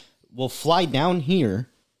 they will fly down here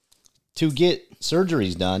to get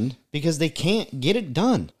surgeries done because they can't get it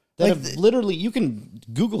done. Literally, you can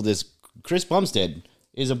Google this. Chris Bumstead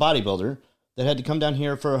is a bodybuilder that had to come down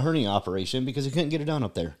here for a hernia operation because he couldn't get it done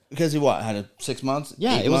up there. Because he had 6 months?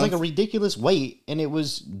 Yeah, it was like a ridiculous wait, and it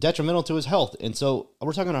was detrimental to his health. And so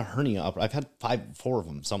we're talking a hernia operation. I've had 4 of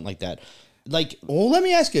them, something like that. Well, let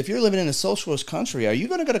me ask you, if you're living in a socialist country, are you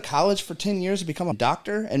going to go to college for 10 years to become a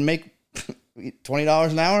doctor and make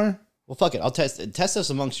 $20 an hour? Well, fuck it. I'll test this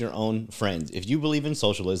amongst your own friends. If you believe in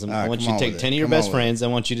socialism, I want you to take 10 of your best friends. I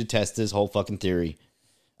want you to test this whole fucking theory.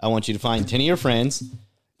 I want you to find 10 of your friends.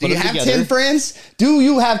 Do you have 10 friends? Do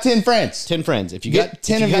you have 10 friends? 10 friends. If you got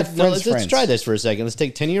 10 of your friends, let's try this for a second. Let's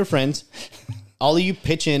take 10 of your friends. All of you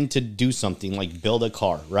pitch in to do something like build a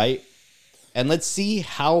car, right? And let's see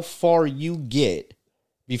how far you get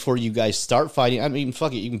before you guys start fighting. I mean,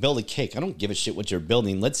 fuck it. You can build a cake. I don't give a shit what you're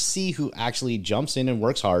building. Let's see who actually jumps in and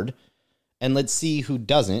works hard. And let's see who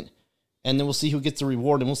doesn't. and then we'll see who gets the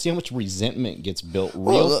reward, and we'll see how much resentment gets built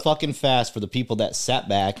real fucking fast for the people that sat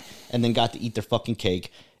back and then got to eat their fucking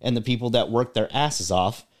cake, and the people that worked their asses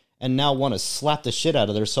off and now want to slap the shit out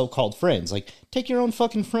of their so-called friends. Like, take your own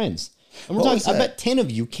fucking friends. And we're talking, I bet 10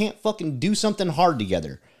 of you can't fucking do something hard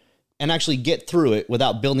together and actually get through it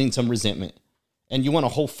without building some resentment. And you want a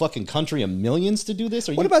whole fucking country of millions to do this?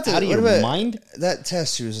 Are you out of your mind? That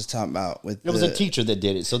test she was just talking about. It was a teacher that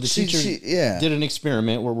did it. So the teacher did an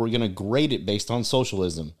experiment where we're going to grade it based on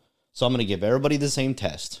socialism. So I'm going to give everybody the same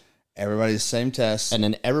test. Everybody the same test. And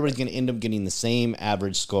then everybody's going to end up getting the same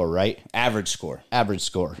average score, right? Average score.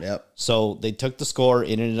 Yep. So they took the score.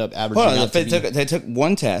 It ended up averaging they took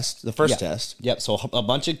one test, the first test. Yep. So a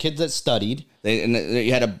bunch of kids that studied.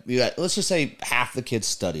 You had let's just say half the kids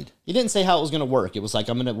studied. He didn't say how it was going to work. It was like,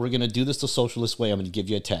 we're going to do this the socialist way. I'm going to give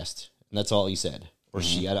you a test. And that's all he said. Or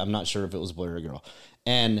she. I'm not sure if it was a boy or a girl.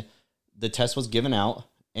 And the test was given out.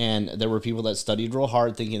 And there were people that studied real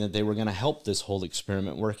hard thinking that they were going to help this whole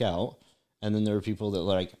experiment work out. And then there were people that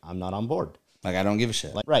were like, I'm not on board. Like, I don't give a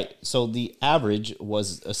shit. Right. So the average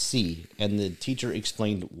was a C, and the teacher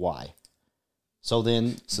explained why. So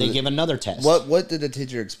then they gave another test. What did the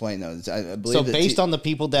teacher explain, though? I believe based on the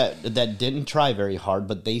people that didn't try very hard,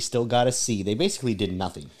 but they still got a C, they basically did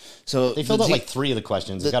nothing. So they filled out like 3 of the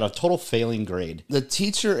questions. They got a total failing grade. The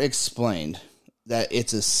teacher explained that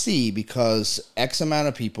it's a C because X amount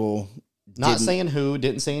of people didn't say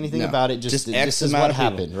anything about it. Just this is what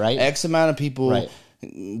happened, right? X amount of people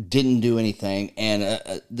didn't do anything, and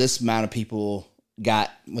this amount of people got,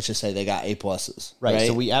 let's just say they got A pluses. Right.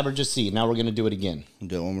 So we average a C. Now we're going to do it again.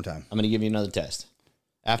 Do it one more time. I'm going to give you another test.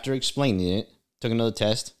 After explaining it, took another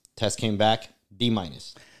test. Test came back D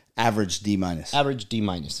minus. Average D minus. Average D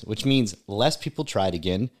minus, which means less people tried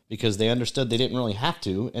again because they understood they didn't really have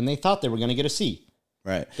to, and they thought they were going to get a C.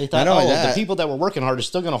 Right. They thought, the people that were working hard are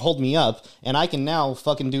still going to hold me up, and I can now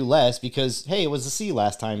fucking do less because, hey, it was a C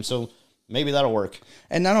last time, so maybe that'll work.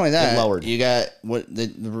 And not only that, you got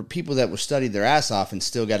the people that were studied their ass off and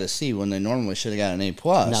still got a C when they normally should have got an A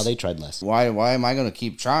plus. Now they tried less. Why am I going to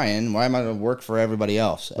keep trying? Why am I going to work for everybody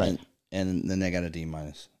else? Right. And then they got a D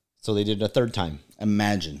minus. So they did it a third time.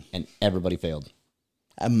 Imagine. And everybody failed.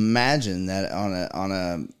 Imagine that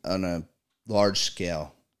on a large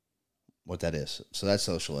scale, what that is. So that's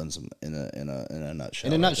socialism in a nutshell.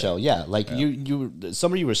 In a nutshell, yeah. Like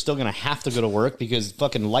some of you are still going to have to go to work because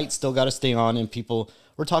fucking lights still got to stay on, and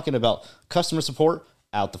we're talking about customer support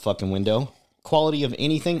out the fucking window, quality of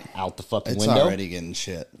anything out the fucking window. It's already getting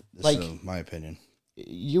shit. This is my opinion.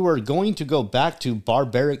 You are going to go back to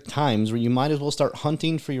barbaric times where you might as well start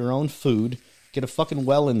hunting for your own food, get a fucking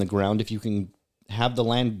well in the ground if you can have the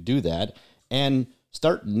land to do that, and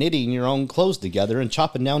start knitting your own clothes together and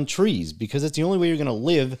chopping down trees because it's the only way you're going to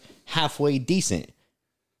live halfway decent.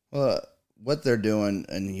 Well, what they're doing,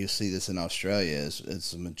 and you see this in Australia,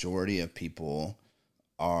 is the majority of people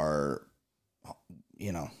are,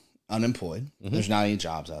 unemployed. Mm-hmm. There's not any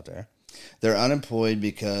jobs out there. They're unemployed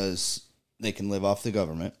because they can live off the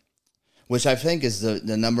government, which I think is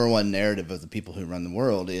the number one narrative of the people who run the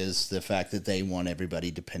world is the fact that they want everybody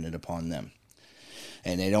dependent upon them.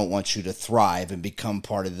 And they don't want you to thrive and become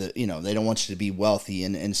part of the, they don't want you to be wealthy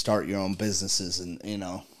and start your own businesses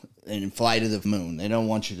and fly to the moon. They don't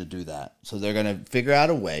want you to do that. So they're going to figure out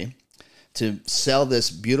a way to sell this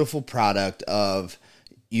beautiful product of,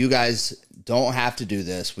 you guys don't have to do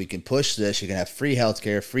this. We can push this. You can have free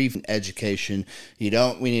healthcare, free education. We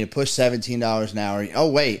need to push $17 an hour. Oh,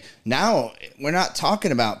 wait, now we're not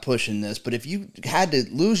talking about pushing this, but if you had to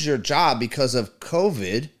lose your job because of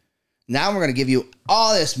COVID, now we're going to give you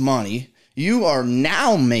all this money. You are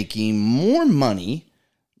now making more money,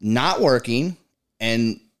 not working,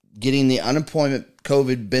 and getting the unemployment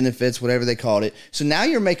COVID benefits, whatever they called it. So now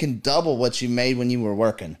you're making double what you made when you were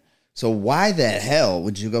working. So why the hell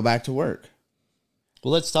would you go back to work?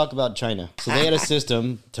 Well, let's talk about China. So they had a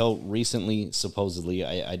system till recently, supposedly.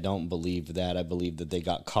 I don't believe that. I believe that they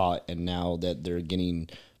got caught, and now that they're getting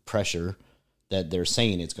pressure, that they're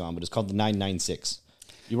saying it's gone. But it's called the 996.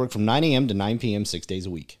 You work from 9 a.m. to 9 p.m. 6 days a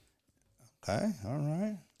week. Okay, all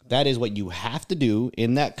right. That is what you have to do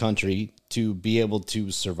in that country to be able to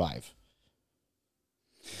survive.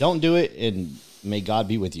 Don't do it, and may God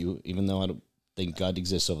be with you, even though I don't think God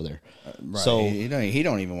exists over there. Right. So he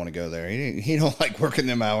don't even want to go there. He don't like working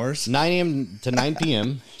them hours. 9 a.m. to 9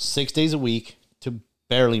 p.m., 6 days a week to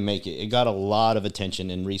barely make it. It got a lot of attention,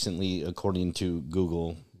 and recently, according to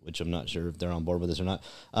Google, which I'm not sure if they're on board with this or not,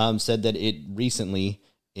 said that it recently,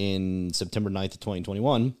 in September 9th of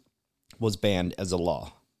 2021, was banned as a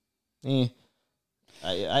law.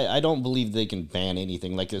 I don't believe they can ban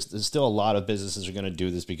anything. Like, there's still a lot of businesses are going to do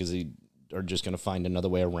this because are just going to find another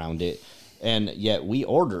way around it. And yet we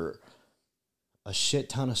order a shit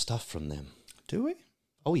ton of stuff from them. Do we?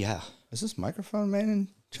 Oh, yeah. Is this microphone made in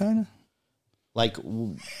China? Like,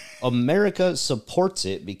 America supports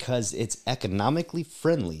it because it's economically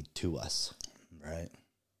friendly to us. Right.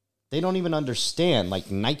 They don't even understand, like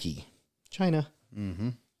Nike, China. Mm-hmm.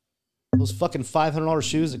 Those fucking $500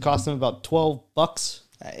 shoes that cost them about $12.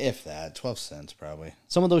 If that, 12 cents probably.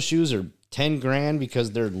 Some of those shoes are 10 grand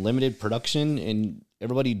because they're limited production, and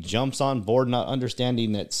everybody jumps on board not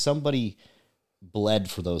understanding that somebody bled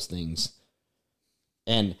for those things.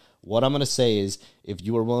 And what I'm going to say is, if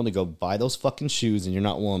you are willing to go buy those fucking shoes and you're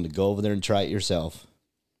not willing to go over there and try it yourself,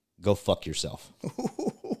 go fuck yourself.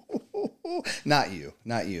 Not you.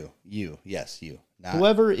 Not you. You. Yes, you. Not,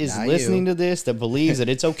 whoever is listening to this that believes that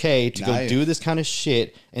it's okay to go do this kind of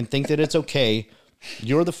shit and think that it's okay,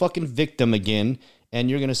 you're the fucking victim again. And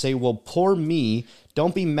you're going to say, well, poor me.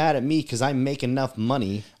 Don't be mad at me because I make enough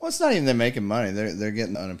money. Well, it's not even they're making money. They're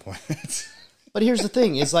getting unemployment. But here's the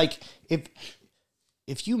thing. It's like,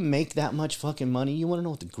 if you make that much fucking money, you want to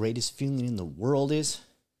know what the greatest feeling in the world is?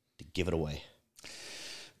 To give it away.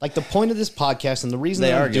 Like, the point of this podcast and the reason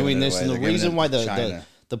that I'm doing this and the reason why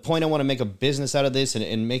the point I want to make a business out of this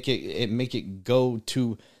and make it go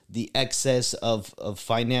to the excess of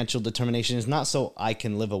financial determination is not so I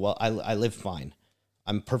can live I live fine.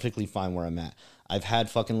 I'm perfectly fine where I'm at. I've had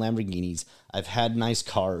fucking Lamborghinis. I've had nice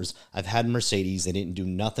cars. I've had Mercedes. They didn't do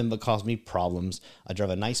nothing but cause me problems. I drive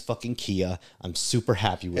a nice fucking Kia. I'm super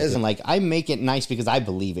happy with it. And like, I make it nice because I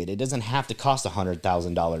believe it. It doesn't have to cost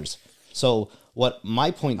 $100,000. So what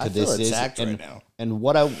my point to this is, and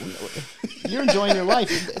what you're enjoying your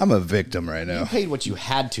life. I'm a victim right now. You paid what you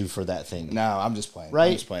had to for that thing. No, I'm just playing. Right?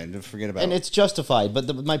 I'm just playing. Forget about it. And it's justified.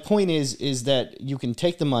 But my point is that you can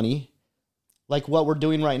take the money, like what we're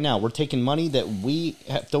doing right now. We're taking money that we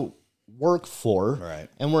have to work for, right,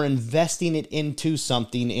 and we're investing it into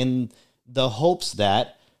something in the hopes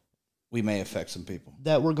that we may affect some people.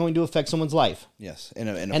 That we're going to affect someone's life. Yes. In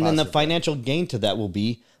a and then the financial gain to that will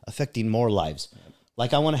be affecting more lives. Yep.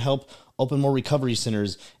 Like, I want to help open more recovery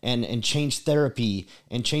centers and change therapy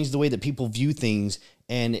and change the way that people view things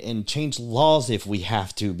and change laws if we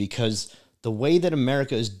have to, because the way that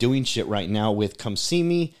America is doing shit right now with come see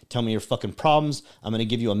me, tell me your fucking problems, I'm going to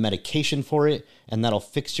give you a medication for it, and that'll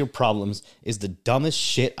fix your problems, is the dumbest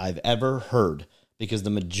shit I've ever heard. Because the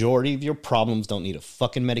majority of your problems don't need a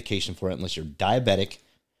fucking medication for it unless you're diabetic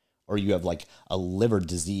or you have like a liver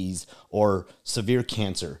disease or severe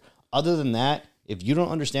cancer. Other than that, if you don't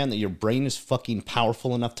understand that your brain is fucking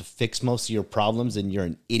powerful enough to fix most of your problems, then you're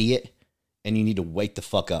an idiot and you need to wake the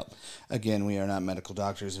fuck up. Again, we are not medical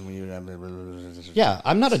doctors and Yeah,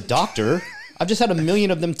 I'm not a doctor. I've just had a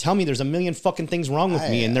million of them tell me there's a million fucking things wrong with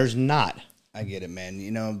me, and there's not. I get it, man.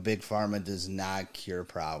 You know, Big Pharma does not cure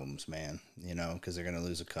problems, man, you know, because they're going to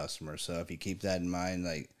lose a customer. So if you keep that in mind,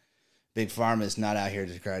 like, Big Pharma is not out here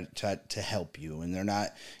to try to help you. And they're not,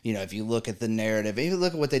 you know, if you look at the narrative, if you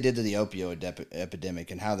look at what they did to the opioid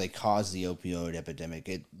epidemic and how they caused the opioid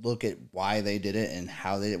epidemic, look at why they did it and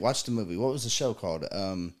how they did it. Watch the movie. What was the show called?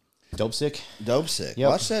 Dopesick? Dopesick. Yep.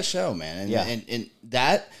 Watch that show, man. And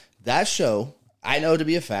that show, I know to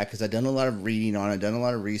be a fact because I've done a lot of reading on it. I've done a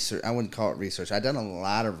lot of research. I wouldn't call it research. I've done a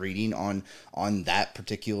lot of reading on that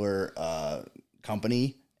particular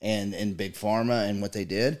company and Big Pharma and what they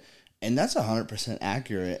did. And that's 100%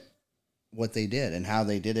 accurate, what they did and how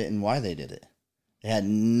they did it and why they did it.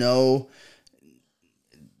 They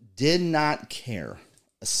did not care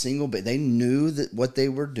a single bit. They knew that what they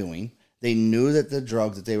were doing. They knew that the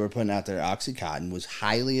drug that they were putting out there, Oxycontin, was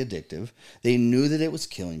highly addictive. They knew that it was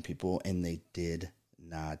killing people, and they did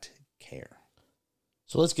not care.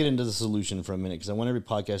 So let's get into the solution for a minute, because I want every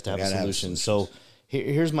podcast to have a solution. So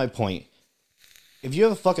here's my point. If you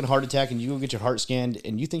have a fucking heart attack and you go get your heart scanned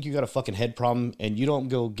and you think you got a fucking head problem and you don't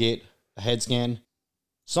go get a head scan,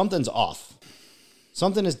 something's off.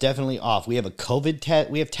 Something is definitely off. We have a COVID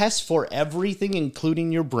test. We have tests for everything,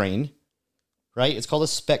 including your brain, right? It's called a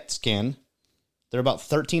SPECT scan. They're about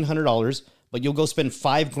 $1,300, but you'll go spend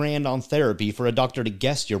 $5,000 on therapy for a doctor to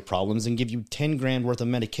guess your problems and give you $10,000 worth of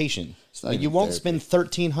medication. But you won't spend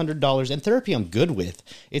 $1,300. And therapy I'm good with.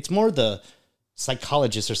 It's more the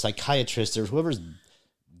psychologist or psychiatrist or whoever's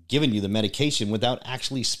giving you the medication without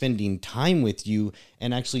actually spending time with you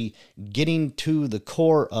and actually getting to the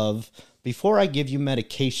core of, before I give you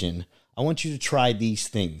medication, I want you to try these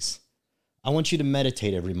things. I want you to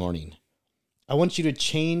meditate every morning. I want you to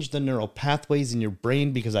change the neural pathways in your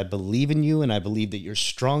brain because I believe in you and I believe that you're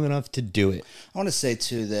strong enough to do it. I want to say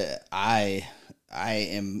too that I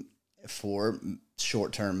am for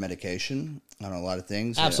short-term medication. on a lot of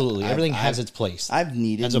things. Absolutely. Everything has its place. I've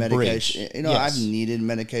needed as a medication. bridge. You know, Yes. I've needed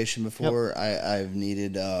medication before. I've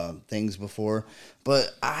needed things before.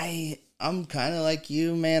 But I'm kind of like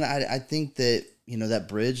you, man. I think that, you know, that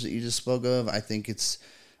bridge that you just spoke of, I think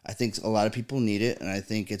a lot of people need it, and I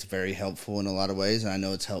think it's very helpful in a lot of ways, and I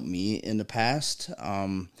know it's helped me in the past.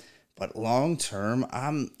 But long term,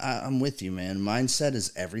 I'm with you, man. Mindset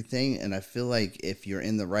is everything, and I feel like if you're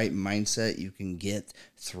in the right mindset, you can get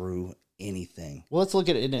through anything. Well, let's look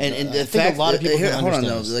at it. And I think a lot of people can hold on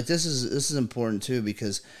understand though, like this is important too,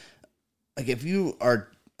 because like if you are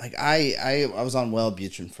like I was on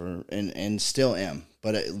Wellbutrin for and still am,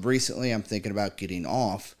 but recently I'm thinking about getting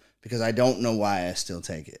off because I don't know why I still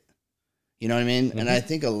take it. You know what I mean? Mm-hmm. And I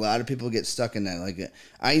think a lot of people get stuck in that. Like,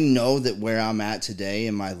 I know that where I'm at today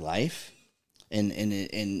in my life and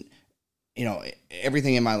you know,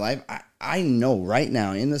 everything in my life, I know right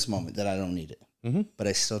now in this moment that I don't need it, mm-hmm. but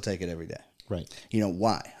I still take it every day. Right. You know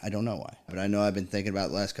why? I don't know why, but I know I've been thinking about it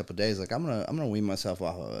the last couple of days. Like I'm gonna wean myself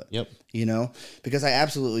off of it. Yep. You know, because I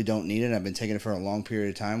absolutely don't need it. I've been taking it for a long period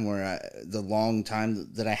of time, the long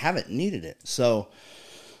time that I haven't needed it. So,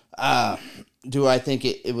 do I think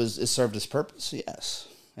it served its purpose? Yes,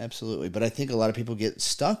 absolutely. But I think a lot of people get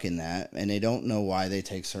stuck in that, and they don't know why they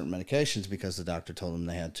take certain medications because the doctor told them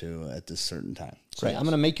they had to at this certain time. So right. Yes. I'm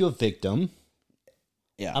going to make you a victim.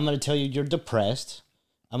 Yeah. I'm going to tell you you're depressed.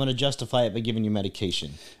 I'm going to justify it by giving you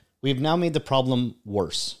medication. We've now made the problem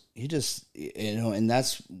worse. You know, and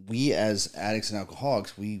that's, we as addicts and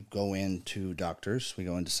alcoholics, we go into doctors, we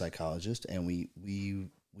go into psychologists, and we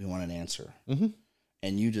want an answer. Mm-hmm.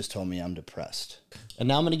 And you just told me I'm depressed. And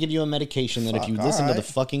now I'm going to give you a medication that if you listen to the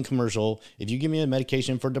fucking commercial, if you give me a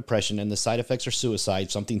medication for depression and the side effects are suicide,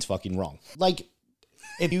 something's fucking wrong. Like,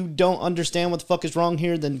 if you don't understand what the fuck is wrong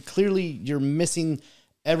here, then clearly you're missing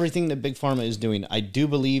everything that Big Pharma is doing. I do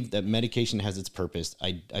believe that medication has its purpose.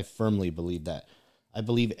 I firmly believe that. I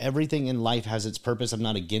believe everything in life has its purpose. I'm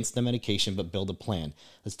not against the medication, but build a plan.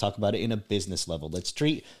 Let's talk about it in a business level. Let's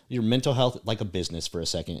treat your mental health like a business for a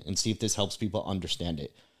second and see if this helps people understand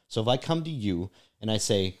it. So if I come to you and I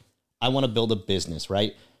say, I want to build a business,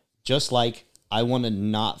 right? Just like I want to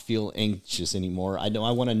not feel anxious anymore. I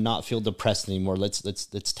want to not feel depressed anymore. Let's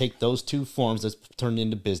take those two forms. Let's turn it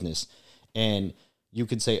into business. And you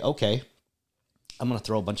could say, okay, I'm going to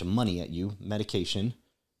throw a bunch of money at you, medication.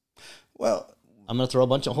 Well, I'm going to throw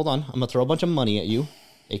a bunch of money at you,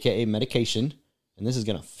 aka medication, and this is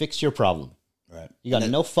going to fix your problem. Right. You got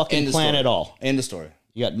no fucking plan at all. End of story.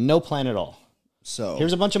 You got no plan at all. So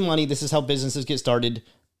here's a bunch of money. This is how businesses get started.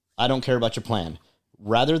 I don't care about your plan.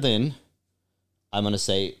 Rather than, I'm going to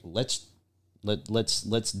say, let's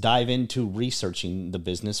dive into researching the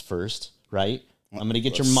business first, right? I'm going to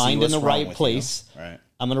get your mind in the right place. Right.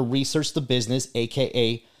 I'm going to research the business,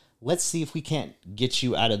 aka let's see if we can't get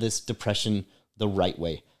you out of this depression the right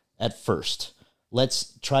way at first.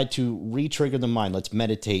 Let's try to re-trigger the mind. Let's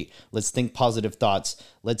meditate. Let's think positive thoughts.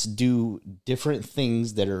 Let's do different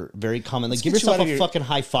things that are very common. Like give yourself a fucking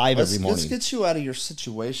high five every morning. Let's get you out of your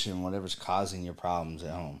situation, whatever's causing your problems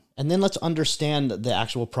at home. And then let's understand the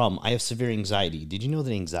actual problem. I have severe anxiety. Did you know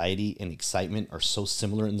that anxiety and excitement are so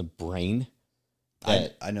similar in the brain?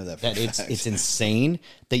 I know that. It's insane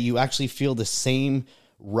that you actually feel the same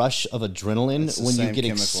rush of adrenaline when you get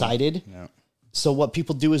excited. Yeah. So what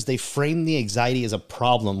people do is they frame the anxiety as a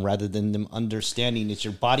problem rather than them understanding it's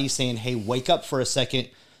your body saying, hey, wake up for a second.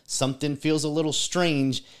 Something feels a little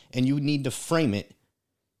strange and you need to frame it.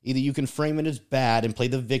 Either you can frame it as bad and play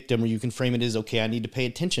the victim, or you can frame it as, okay, I need to pay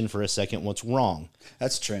attention for a second. What's wrong?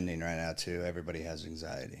 That's trending right now too. Everybody has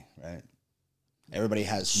anxiety, right? Everybody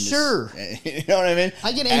has. Sure. You know what I mean?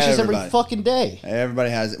 I get anxious every fucking day.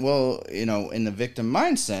 Everybody has. Well, you know, in the victim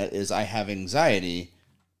mindset is I have anxiety.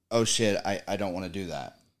 Oh shit, I don't want to do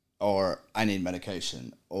that. Or I need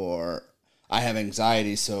medication. Or I have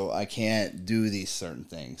anxiety, so I can't do these certain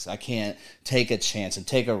things. I can't take a chance and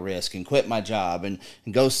take a risk and quit my job and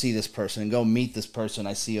go see this person and go meet this person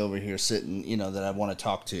I see over here sitting, you know, that I want to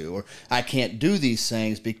talk to. Or I can't do these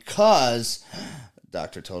things because the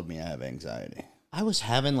doctor told me I have anxiety. I was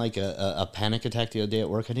having like a panic attack the other day at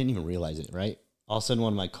work. I didn't even realize it, right? All of a sudden,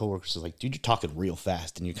 one of my coworkers was like, dude, you're talking real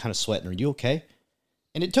fast and you're kind of sweating. Are you okay?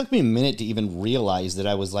 And it took me a minute to even realize that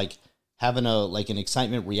I was like having an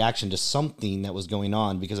excitement reaction to something that was going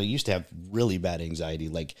on, because I used to have really bad anxiety,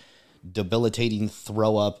 like debilitating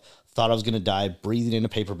throw up, thought I was going to die, breathing in a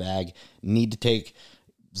paper bag, need to take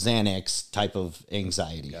Xanax type of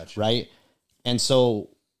anxiety, Gotcha. Right? And so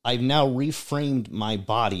I've now reframed my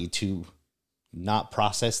body to not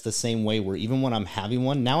process the same way, where even when I'm having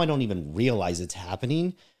one, now I don't even realize it's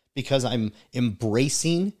happening because I'm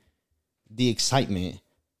embracing the excitement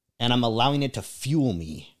and I'm allowing it to fuel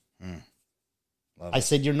me. I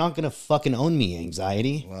said, you're not going to fucking own me,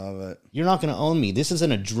 anxiety. Love it. You're not going to own me. This is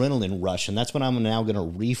an adrenaline rush, and that's what I'm now going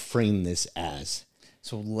to reframe this as.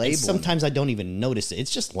 So labeling. Sometimes I don't even notice it.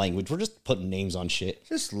 It's just language. We're just putting names on shit.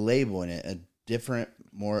 Just labeling it a different,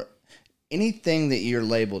 more... Anything that you're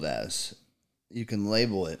labeled as, you can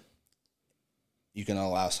label it. You can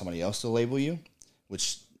allow somebody else to label you,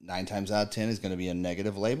 which 9 times out of 10 is going to be a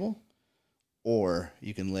negative label. Or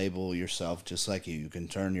you can label yourself just like you. You can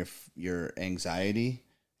turn your anxiety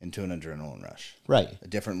into an adrenaline rush. Right. A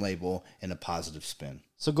different label and a positive spin.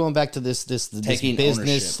 So going back to this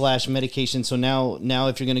business / medication. So now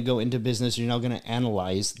if you're going to go into business, you're now going to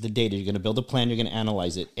analyze the data. You're going to build a plan. You're going to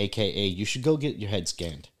analyze it. AKA, you should go get your head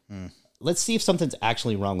scanned. Let's see if something's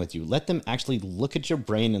actually wrong with you. Let them actually look at your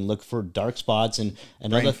brain and look for dark spots and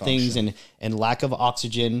other things and lack of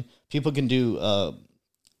oxygen. People can do,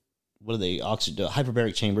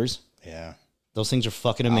 hyperbaric chambers. Yeah. Those things are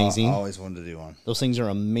fucking amazing. I always wanted to do one. Those things are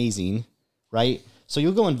amazing, right? So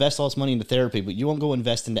you'll go invest all this money into therapy, but you won't go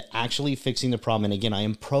invest into actually fixing the problem. And again, I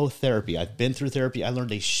am pro therapy. I've been through therapy. I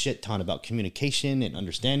learned a shit ton about communication and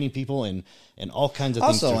understanding people and all kinds of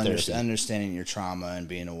things. Also, therapy. understanding your trauma and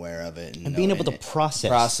being aware of it, and being able to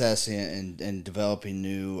process and developing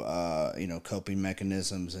new, coping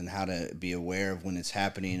mechanisms and how to be aware of when it's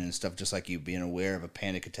happening and stuff. Just like you being aware of a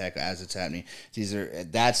panic attack as it's happening.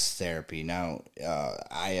 That's therapy. Now,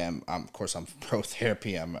 I'm pro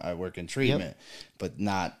therapy. I work in treatment. Yep. But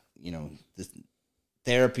not, the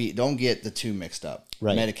therapy. Don't get the two mixed up.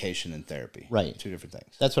 Right. Medication and therapy. Right. Two different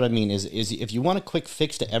things. That's what I mean is if you want a quick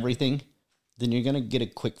fix to everything, then you're going to get a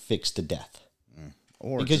quick fix to death.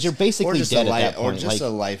 Because you're basically dead at that point. Or just a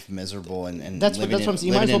life miserable and that's what I'm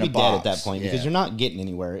saying. You might as well be dead at that point because you're not getting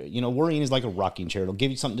anywhere. Worrying is like a rocking chair. It'll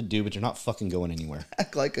give you something to do, but you're not fucking going anywhere.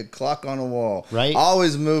 Act like a clock on a wall. Right.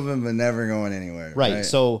 Always moving, but never going anywhere. Right.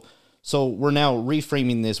 So we're now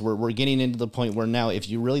reframing this. We're getting into the point where now if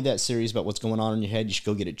you're really that serious about what's going on in your head, you should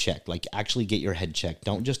go get it checked. Like actually get your head checked.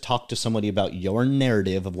 Don't just talk to somebody about your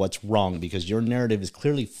narrative of what's wrong because your narrative is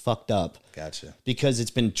clearly fucked up. Gotcha. Because it's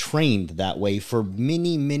been trained that way for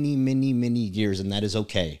many, many, many, many years, and that is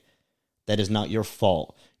okay. That is not your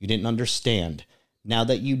fault. You didn't understand. Now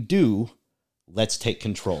that you do, let's take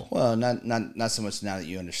control. Well, not so much now that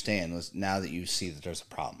you understand, now that you see that there's a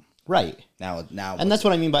problem. Right. Now, and that's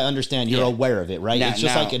what I mean by understand. You're aware of it, right? It's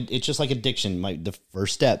just like addiction. The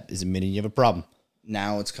first step is admitting you have a problem.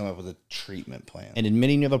 Now it's come up with a treatment plan. And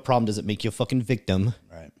admitting you have a problem doesn't make you a fucking victim.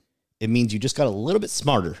 Right. It means you just got a little bit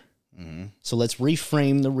smarter. Mm-hmm. So let's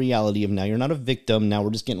reframe the reality of now you're not a victim. Now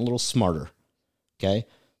we're just getting a little smarter. Okay.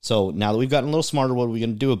 So now that we've gotten a little smarter, what are we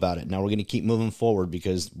going to do about it? Now we're going to keep moving forward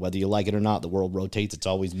because whether you like it or not, the world rotates. It's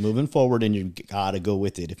always moving forward and you got to go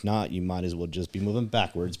with it. If not, you might as well just be moving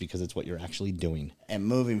backwards because it's what you're actually doing. And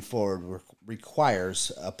moving forward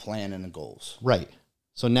requires a plan and a goals. Right.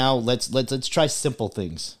 So now let's try simple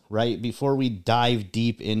things, right? Before we dive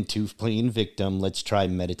deep into playing victim, let's try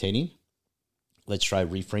meditating. Let's try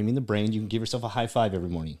reframing the brain. You can give yourself a high five every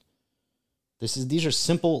morning. These are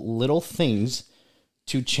simple little things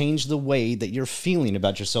to change the way that you're feeling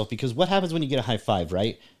about yourself. Because what happens when you get a high five,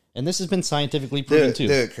 right? And this has been scientifically proven too.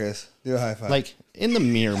 Do it, Chris. Do a high five. Like in the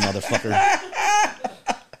mirror, motherfucker.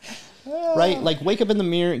 Right? Like wake up in the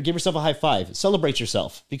mirror and give yourself a high five. Celebrate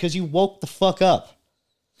yourself because you woke the fuck up.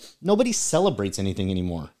 Nobody celebrates anything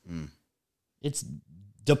anymore. It's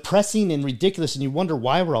depressing and ridiculous, and you wonder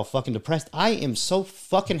why we're all fucking depressed. I am so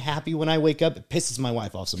fucking happy when I wake up. It pisses my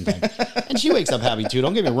wife off sometimes. And she wakes up happy too,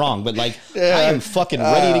 don't get me wrong, but like, I am fucking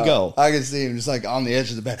ready to go. I can see him just like on the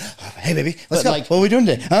edge of the bed. Hey, baby, let's But, go. like, what are we doing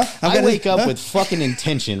today? Huh? I wake up with fucking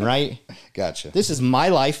intention, right? Gotcha. This is my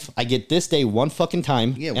life. I get this day one fucking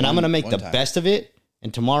time, and I'm going to make the best of it,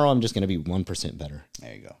 and tomorrow I'm just going to be 1% better.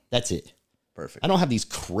 There you go. That's it. Perfect. I don't have these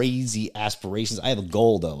crazy aspirations. I have a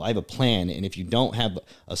goal, though. I have a plan. And if you don't have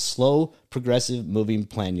a slow, progressive, moving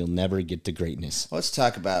plan, you'll never get to greatness. Let's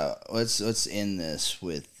talk about, let's end this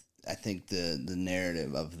with, I think the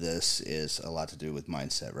narrative of this is a lot to do with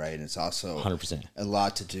mindset, right? And it's also 100%. a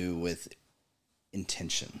lot to do with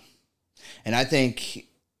intention. And I think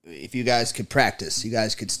if you guys could practice, you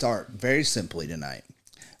guys could start very simply tonight.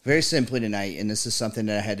 Very simply tonight, and this is something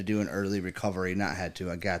that I had to do in early recovery.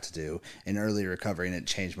 I got to do in early recovery, and it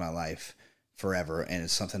changed my life forever. And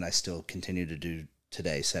it's something I still continue to do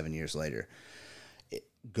today, 7 years later.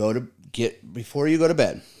 Before you go to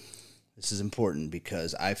bed, this is important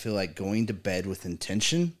because I feel like going to bed with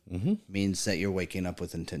intention means that you're waking up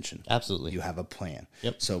with intention. Absolutely. You have a plan.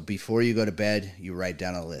 Yep. So before you go to bed, you write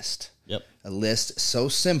down a list. Yep. A list so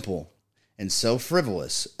simple and so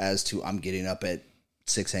frivolous as to I'm getting up at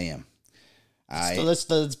 6 a.m. So let's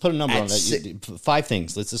put a number on that. 5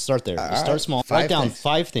 things. Let's just start there. Start small. Write down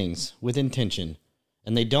 5 things with intention.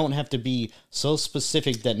 And they don't have to be so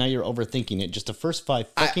specific that now you're overthinking it. Just the first 5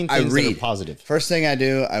 fucking things that are positive. First thing I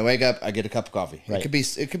do, I wake up, I get a cup of coffee. Right.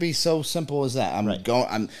 It could be so simple as that.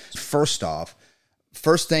 I'm first off,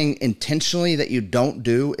 first thing intentionally that you don't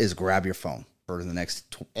do is grab your phone for the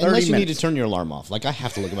next 30 Unless you minutes. need to turn your alarm off. Like I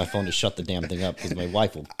have to look at my phone to shut the damn thing up because my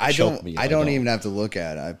wife will choke me. I don't even have to look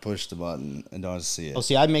at it. I push the button and don't see it. Oh,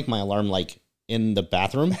 see, I make my alarm like in the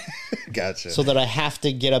bathroom. Gotcha. So that I have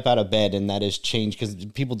to get up out of bed, and that is changed because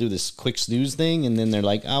people do this quick snooze thing, and then they're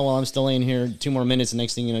like, "Oh well, I'm still laying here 2 more minutes." And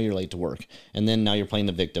next thing you know, you're late to work, and then now you're playing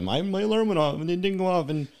the victim. My alarm went off, and it didn't go off.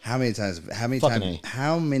 And how many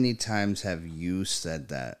times have you said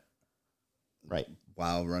that? Right.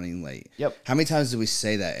 While running late. Yep. How many times do we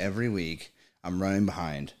say that every week? I'm running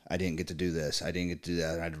behind. I didn't get to do this. I didn't get to do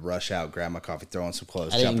that. I'd rush out, grab my coffee, throw on some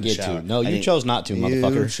clothes, jump in the shower. No, you chose not to,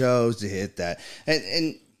 motherfucker. You chose to hit that.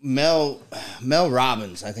 And Mel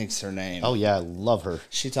Robbins, I think is her name. Oh yeah, I love her.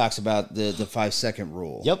 She talks about the 5-second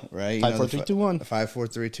rule. Yep. Right. 5, 4, 3, 2, 1. 5, 4,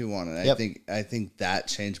 3, 2, 1. And yep. I think that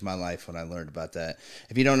changed my life when I learned about that.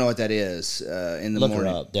 If you don't know what that is, in the morning, look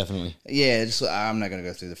her up, definitely. Yeah, I'm not going to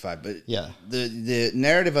go through the 5, but yeah, the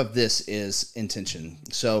narrative of this is intention.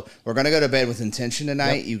 So we're going to go to bed with intention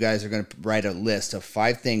tonight. Yep. You guys are going to write a list of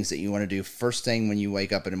 5 things that you want to do first thing when you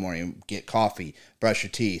wake up in the morning. Get coffee, brush your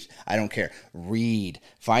teeth. I don't care. Read.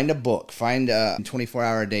 Find a book. Find a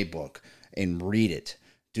 24-hour-a-day book and read it.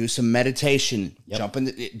 Do some meditation. Yep.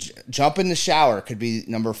 Jump in the shower could be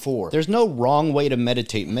number 4. There's no wrong way to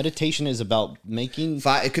meditate. Meditation is about making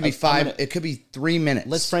 5. It could be 5. It could be 3 minutes.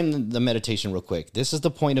 Let's frame the meditation real quick. This is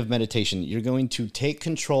the point of meditation. You're going to take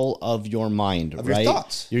control of your mind, of right? Your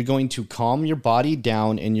thoughts. You're going to calm your body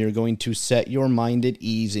down, and you're going to set your mind at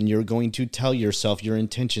ease, and you're going to tell yourself your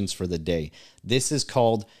intentions for the day. This is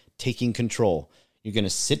called taking control. You're going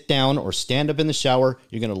to sit down or stand up in the shower.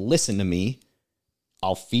 You're going to listen to me.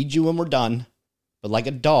 I'll feed you when we're done. But like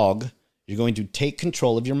a dog, you're going to take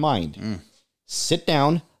control of your mind. Sit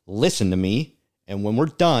down, listen to me, and when we're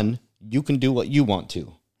done, you can do what you want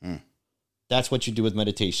to. That's what you do with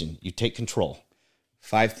meditation. You take control.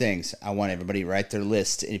 5 things. I want everybody to write their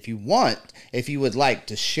list. And if you would like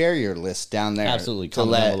to share your list down there. Absolutely.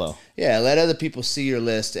 Comment down below. Yeah, let other people see your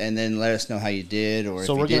list and then let us know how you did or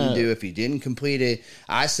if you didn't complete it.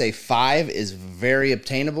 I say 5 is very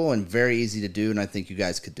obtainable and very easy to do, and I think you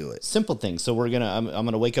guys could do it. Simple things. So I'm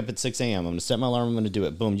going to wake up at 6 a.m. I'm going to set my alarm. I'm going to do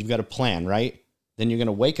it. Boom. You've got a plan, right? Then you're going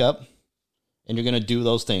to wake up and you're going to do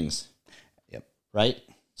those things. Yep. Right?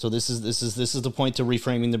 So this is the point to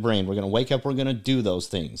reframing the brain. We're going to wake up. We're going to do those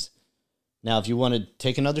things. Now, if you want to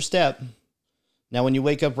take another step, now when you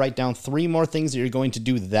wake up, write down 3 more things that you're going to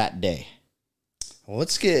do that day. Well,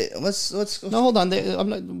 let's go. No, hold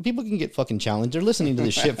on. People can get fucking challenged. They're listening to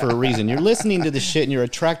this shit for a reason. You're listening to this shit and you're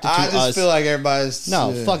attracted to us. I just feel like everybody's...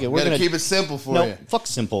 No, fuck it. We're going to keep it simple for you. No, fuck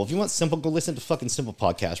simple. If you want simple, go listen to fucking Simple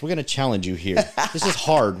Podcast. We're going to challenge you here. This is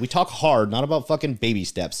hard. We talk hard, not about fucking baby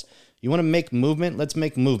steps. You want to make movement? Let's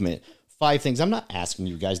make movement. 5 things. I'm not asking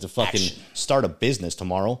you guys to fucking start a business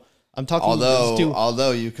tomorrow. I'm talking...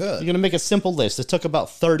 Although you could. You're going to make a simple list. It took about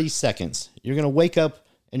 30 seconds. You're going to wake up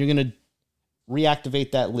and you're going to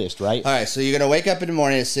reactivate that list, right? All right, so you're going to wake up in the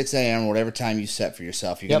morning at 6 a.m., whatever time you set for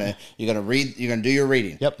yourself. You're going to read, you're going to do your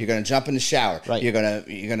reading. Yep. You're going to jump in the shower. Right. You're going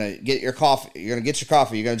to get your coffee. You're going to get your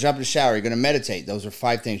coffee. You're going to jump in the shower. You're going to meditate. Those are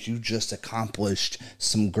 5 things. You just accomplished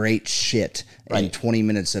some great shit in 20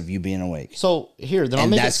 minutes of you being awake. So here, then I'll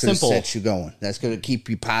make it simple. That's going to set you going. That's going to keep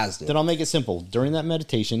you positive. Then I'll make it simple. During that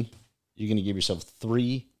meditation, you're going to give yourself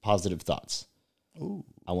 3 positive thoughts. Ooh.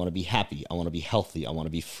 I want to be happy. I want to be healthy. I want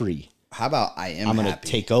to be free. How about I'm going to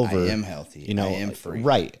take over. I am healthy. I am free.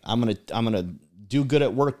 Right. I'm going to do good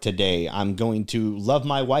at work today. I'm going to love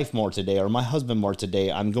my wife more today or my husband more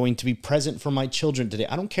today. I'm going to be present for my children today.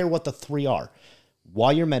 I don't care what the 3 are.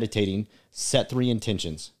 While you're meditating, set 3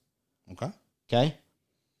 intentions. Okay?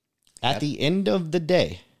 At the end of the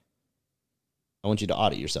day, I want you to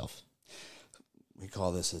audit yourself. We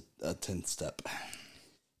call this a 10th step.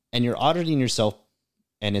 And you're auditing yourself,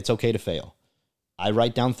 and it's okay to fail. I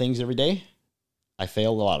write down things every day. I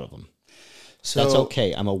fail a lot of them. So that's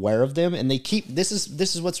okay. I'm aware of them, and they keep. This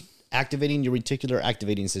is what's activating your reticular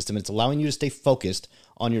activating system. It's allowing you to stay focused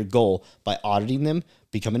on your goal by auditing them,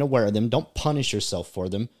 becoming aware of them. Don't punish yourself for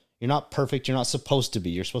them. You're not perfect. You're not supposed to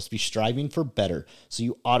be. You're supposed to be striving for better. So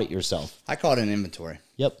you audit yourself. I call it an inventory.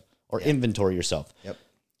 Yep. Or inventory yourself. Yep.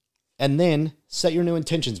 And then set your new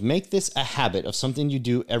intentions. Make this a habit of something you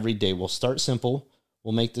do every day. We'll start simple.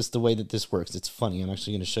 we'll make this the way that this works. It's funny. I'm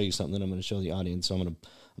actually going to show you something that I'm going to show the audience. So I'm going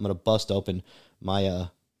to bust open my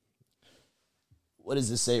what does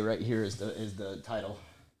this say right here is the title.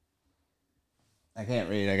 I can't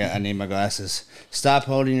read. I need my glasses. Stop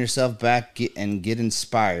holding yourself back and get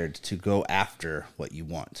inspired to go after what you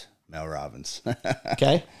want. Mel Robbins.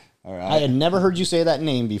 Okay. All right. I had never heard you say that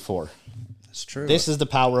name before. That's true. This is the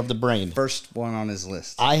power of the brain. First one on his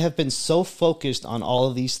list. I have been so focused on all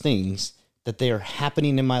of these things that they are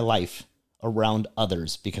happening in my life around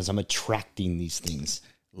others because I'm attracting these things.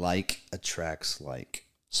 Like attracts like.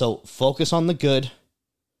 So focus on the good,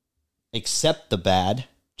 accept the bad,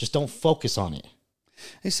 just don't focus on it.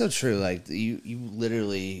 It's so true. Like you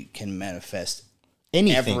literally can manifest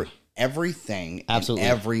Anything. everything, Absolutely.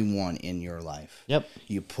 and everyone in your life. Yep.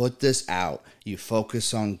 You put this out. You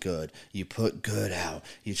focus on good. You put good out.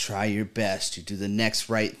 You try your best. You do the next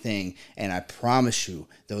right thing, and I promise you,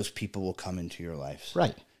 those people will come into your life.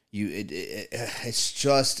 Right. It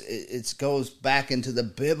goes back into the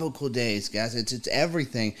biblical days, guys. It's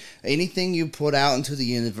everything. Anything you put out into the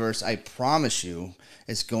universe, I promise you,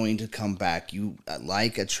 it's going to come back. You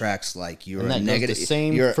like attracts like. You're And that a negative. goes the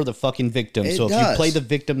same for the fucking victim. It So if does. you play the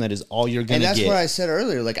victim, that is all you're going And to that's get. what I said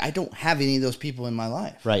earlier. Like, I don't have any of those people in my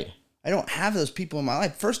life. Right. I don't have those people in my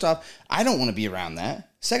life. First off, I don't want to be around that.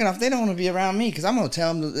 Second off, they don't want to be around me because I'm going to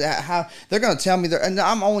tell them how they're going to tell me. And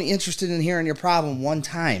I'm only interested in hearing your problem one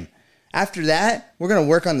time. After that, we're going to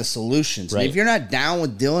work on the solutions. Right. And if you're not down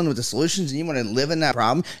with dealing with the solutions and you want to live in that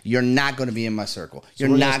problem, you're not going to be in my circle. So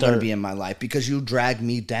You're we're not gonna going to be in my life because you drag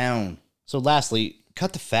me down. So lastly,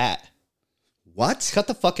 cut the fat. What? Cut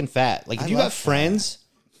the fucking fat. Like if I you love got friends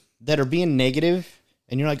that are being negative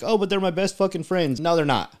and you're like, oh, but they're my best fucking friends. No, they're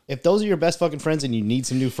not. If those are your best fucking friends, then you need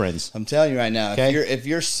some new friends. I'm telling you right now, Okay. if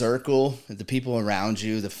your circle, the people around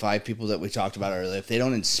you, the 5 people that we talked about earlier, if they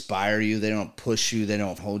don't inspire you, they don't push you, they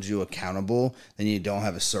don't hold you accountable, then you don't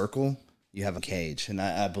have a circle, you have a cage. And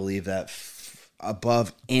I believe that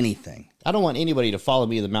above anything. I don't want anybody to follow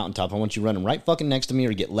me to the mountaintop. I want you running right fucking next to me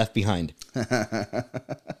or get left behind.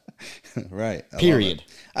 Right. Period.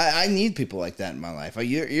 I need people like that in my life.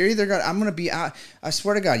 You're either going to, I'm going to be out. I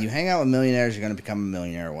swear to God, you hang out with millionaires, you're going to become a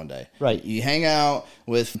millionaire one day. Right. You hang out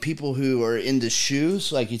with people who are into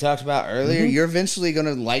shoes, like you talked about earlier, you're eventually going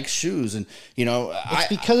to like shoes. And, you know, It's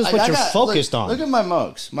because it's what you're focused on. Look at my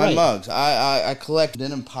mugs. Right. I collect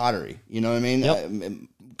denim pottery. You know what I mean? Yep.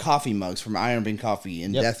 Coffee mugs from Iron Bean Coffee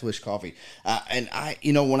and Yep. Death Wish Coffee. And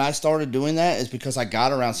when I started doing that is because I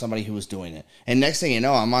got around somebody who was doing it. And next thing you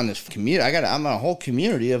know, I'm on this community. I'm on a whole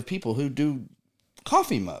community of people who do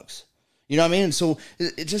coffee mugs. You know what I mean? And so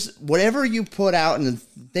it just, whatever you put out and the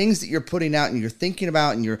things that you're putting out and you're thinking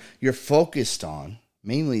about and you're focused on,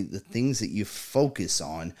 mainly the things that you focus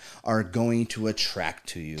on are going to attract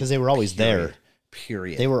to you. Because they were always there.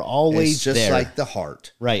 Period. They were always it's just there. like the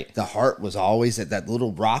heart. Right. The heart was always at that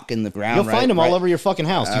little rock in the ground. You'll find them all over your fucking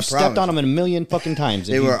house. I You've stepped promise. on them a million fucking times.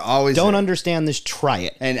 If They were always don't there. understand this, try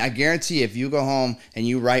it. And I guarantee if you go home and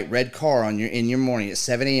you write red car in your morning at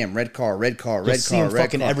 7 a.m., red car, see 'em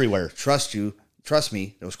fucking everywhere. Trust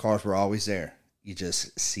me, those cars were always there. You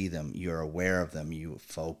just see them. You're aware of them. You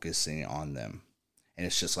focusing on them. And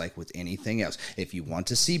it's just like with anything else. If you want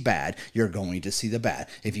to see bad, you're going to see the bad.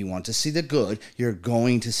 If you want to see the good, you're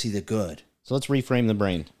going to see the good. So let's reframe the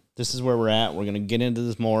brain. This is where we're at. We're going to get into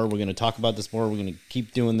this more. We're going to talk about this more. We're going to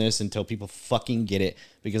keep doing this until people fucking get it,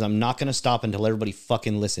 because I'm not going to stop until everybody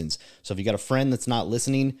fucking listens. So if you got a friend that's not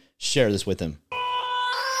listening, share this with them.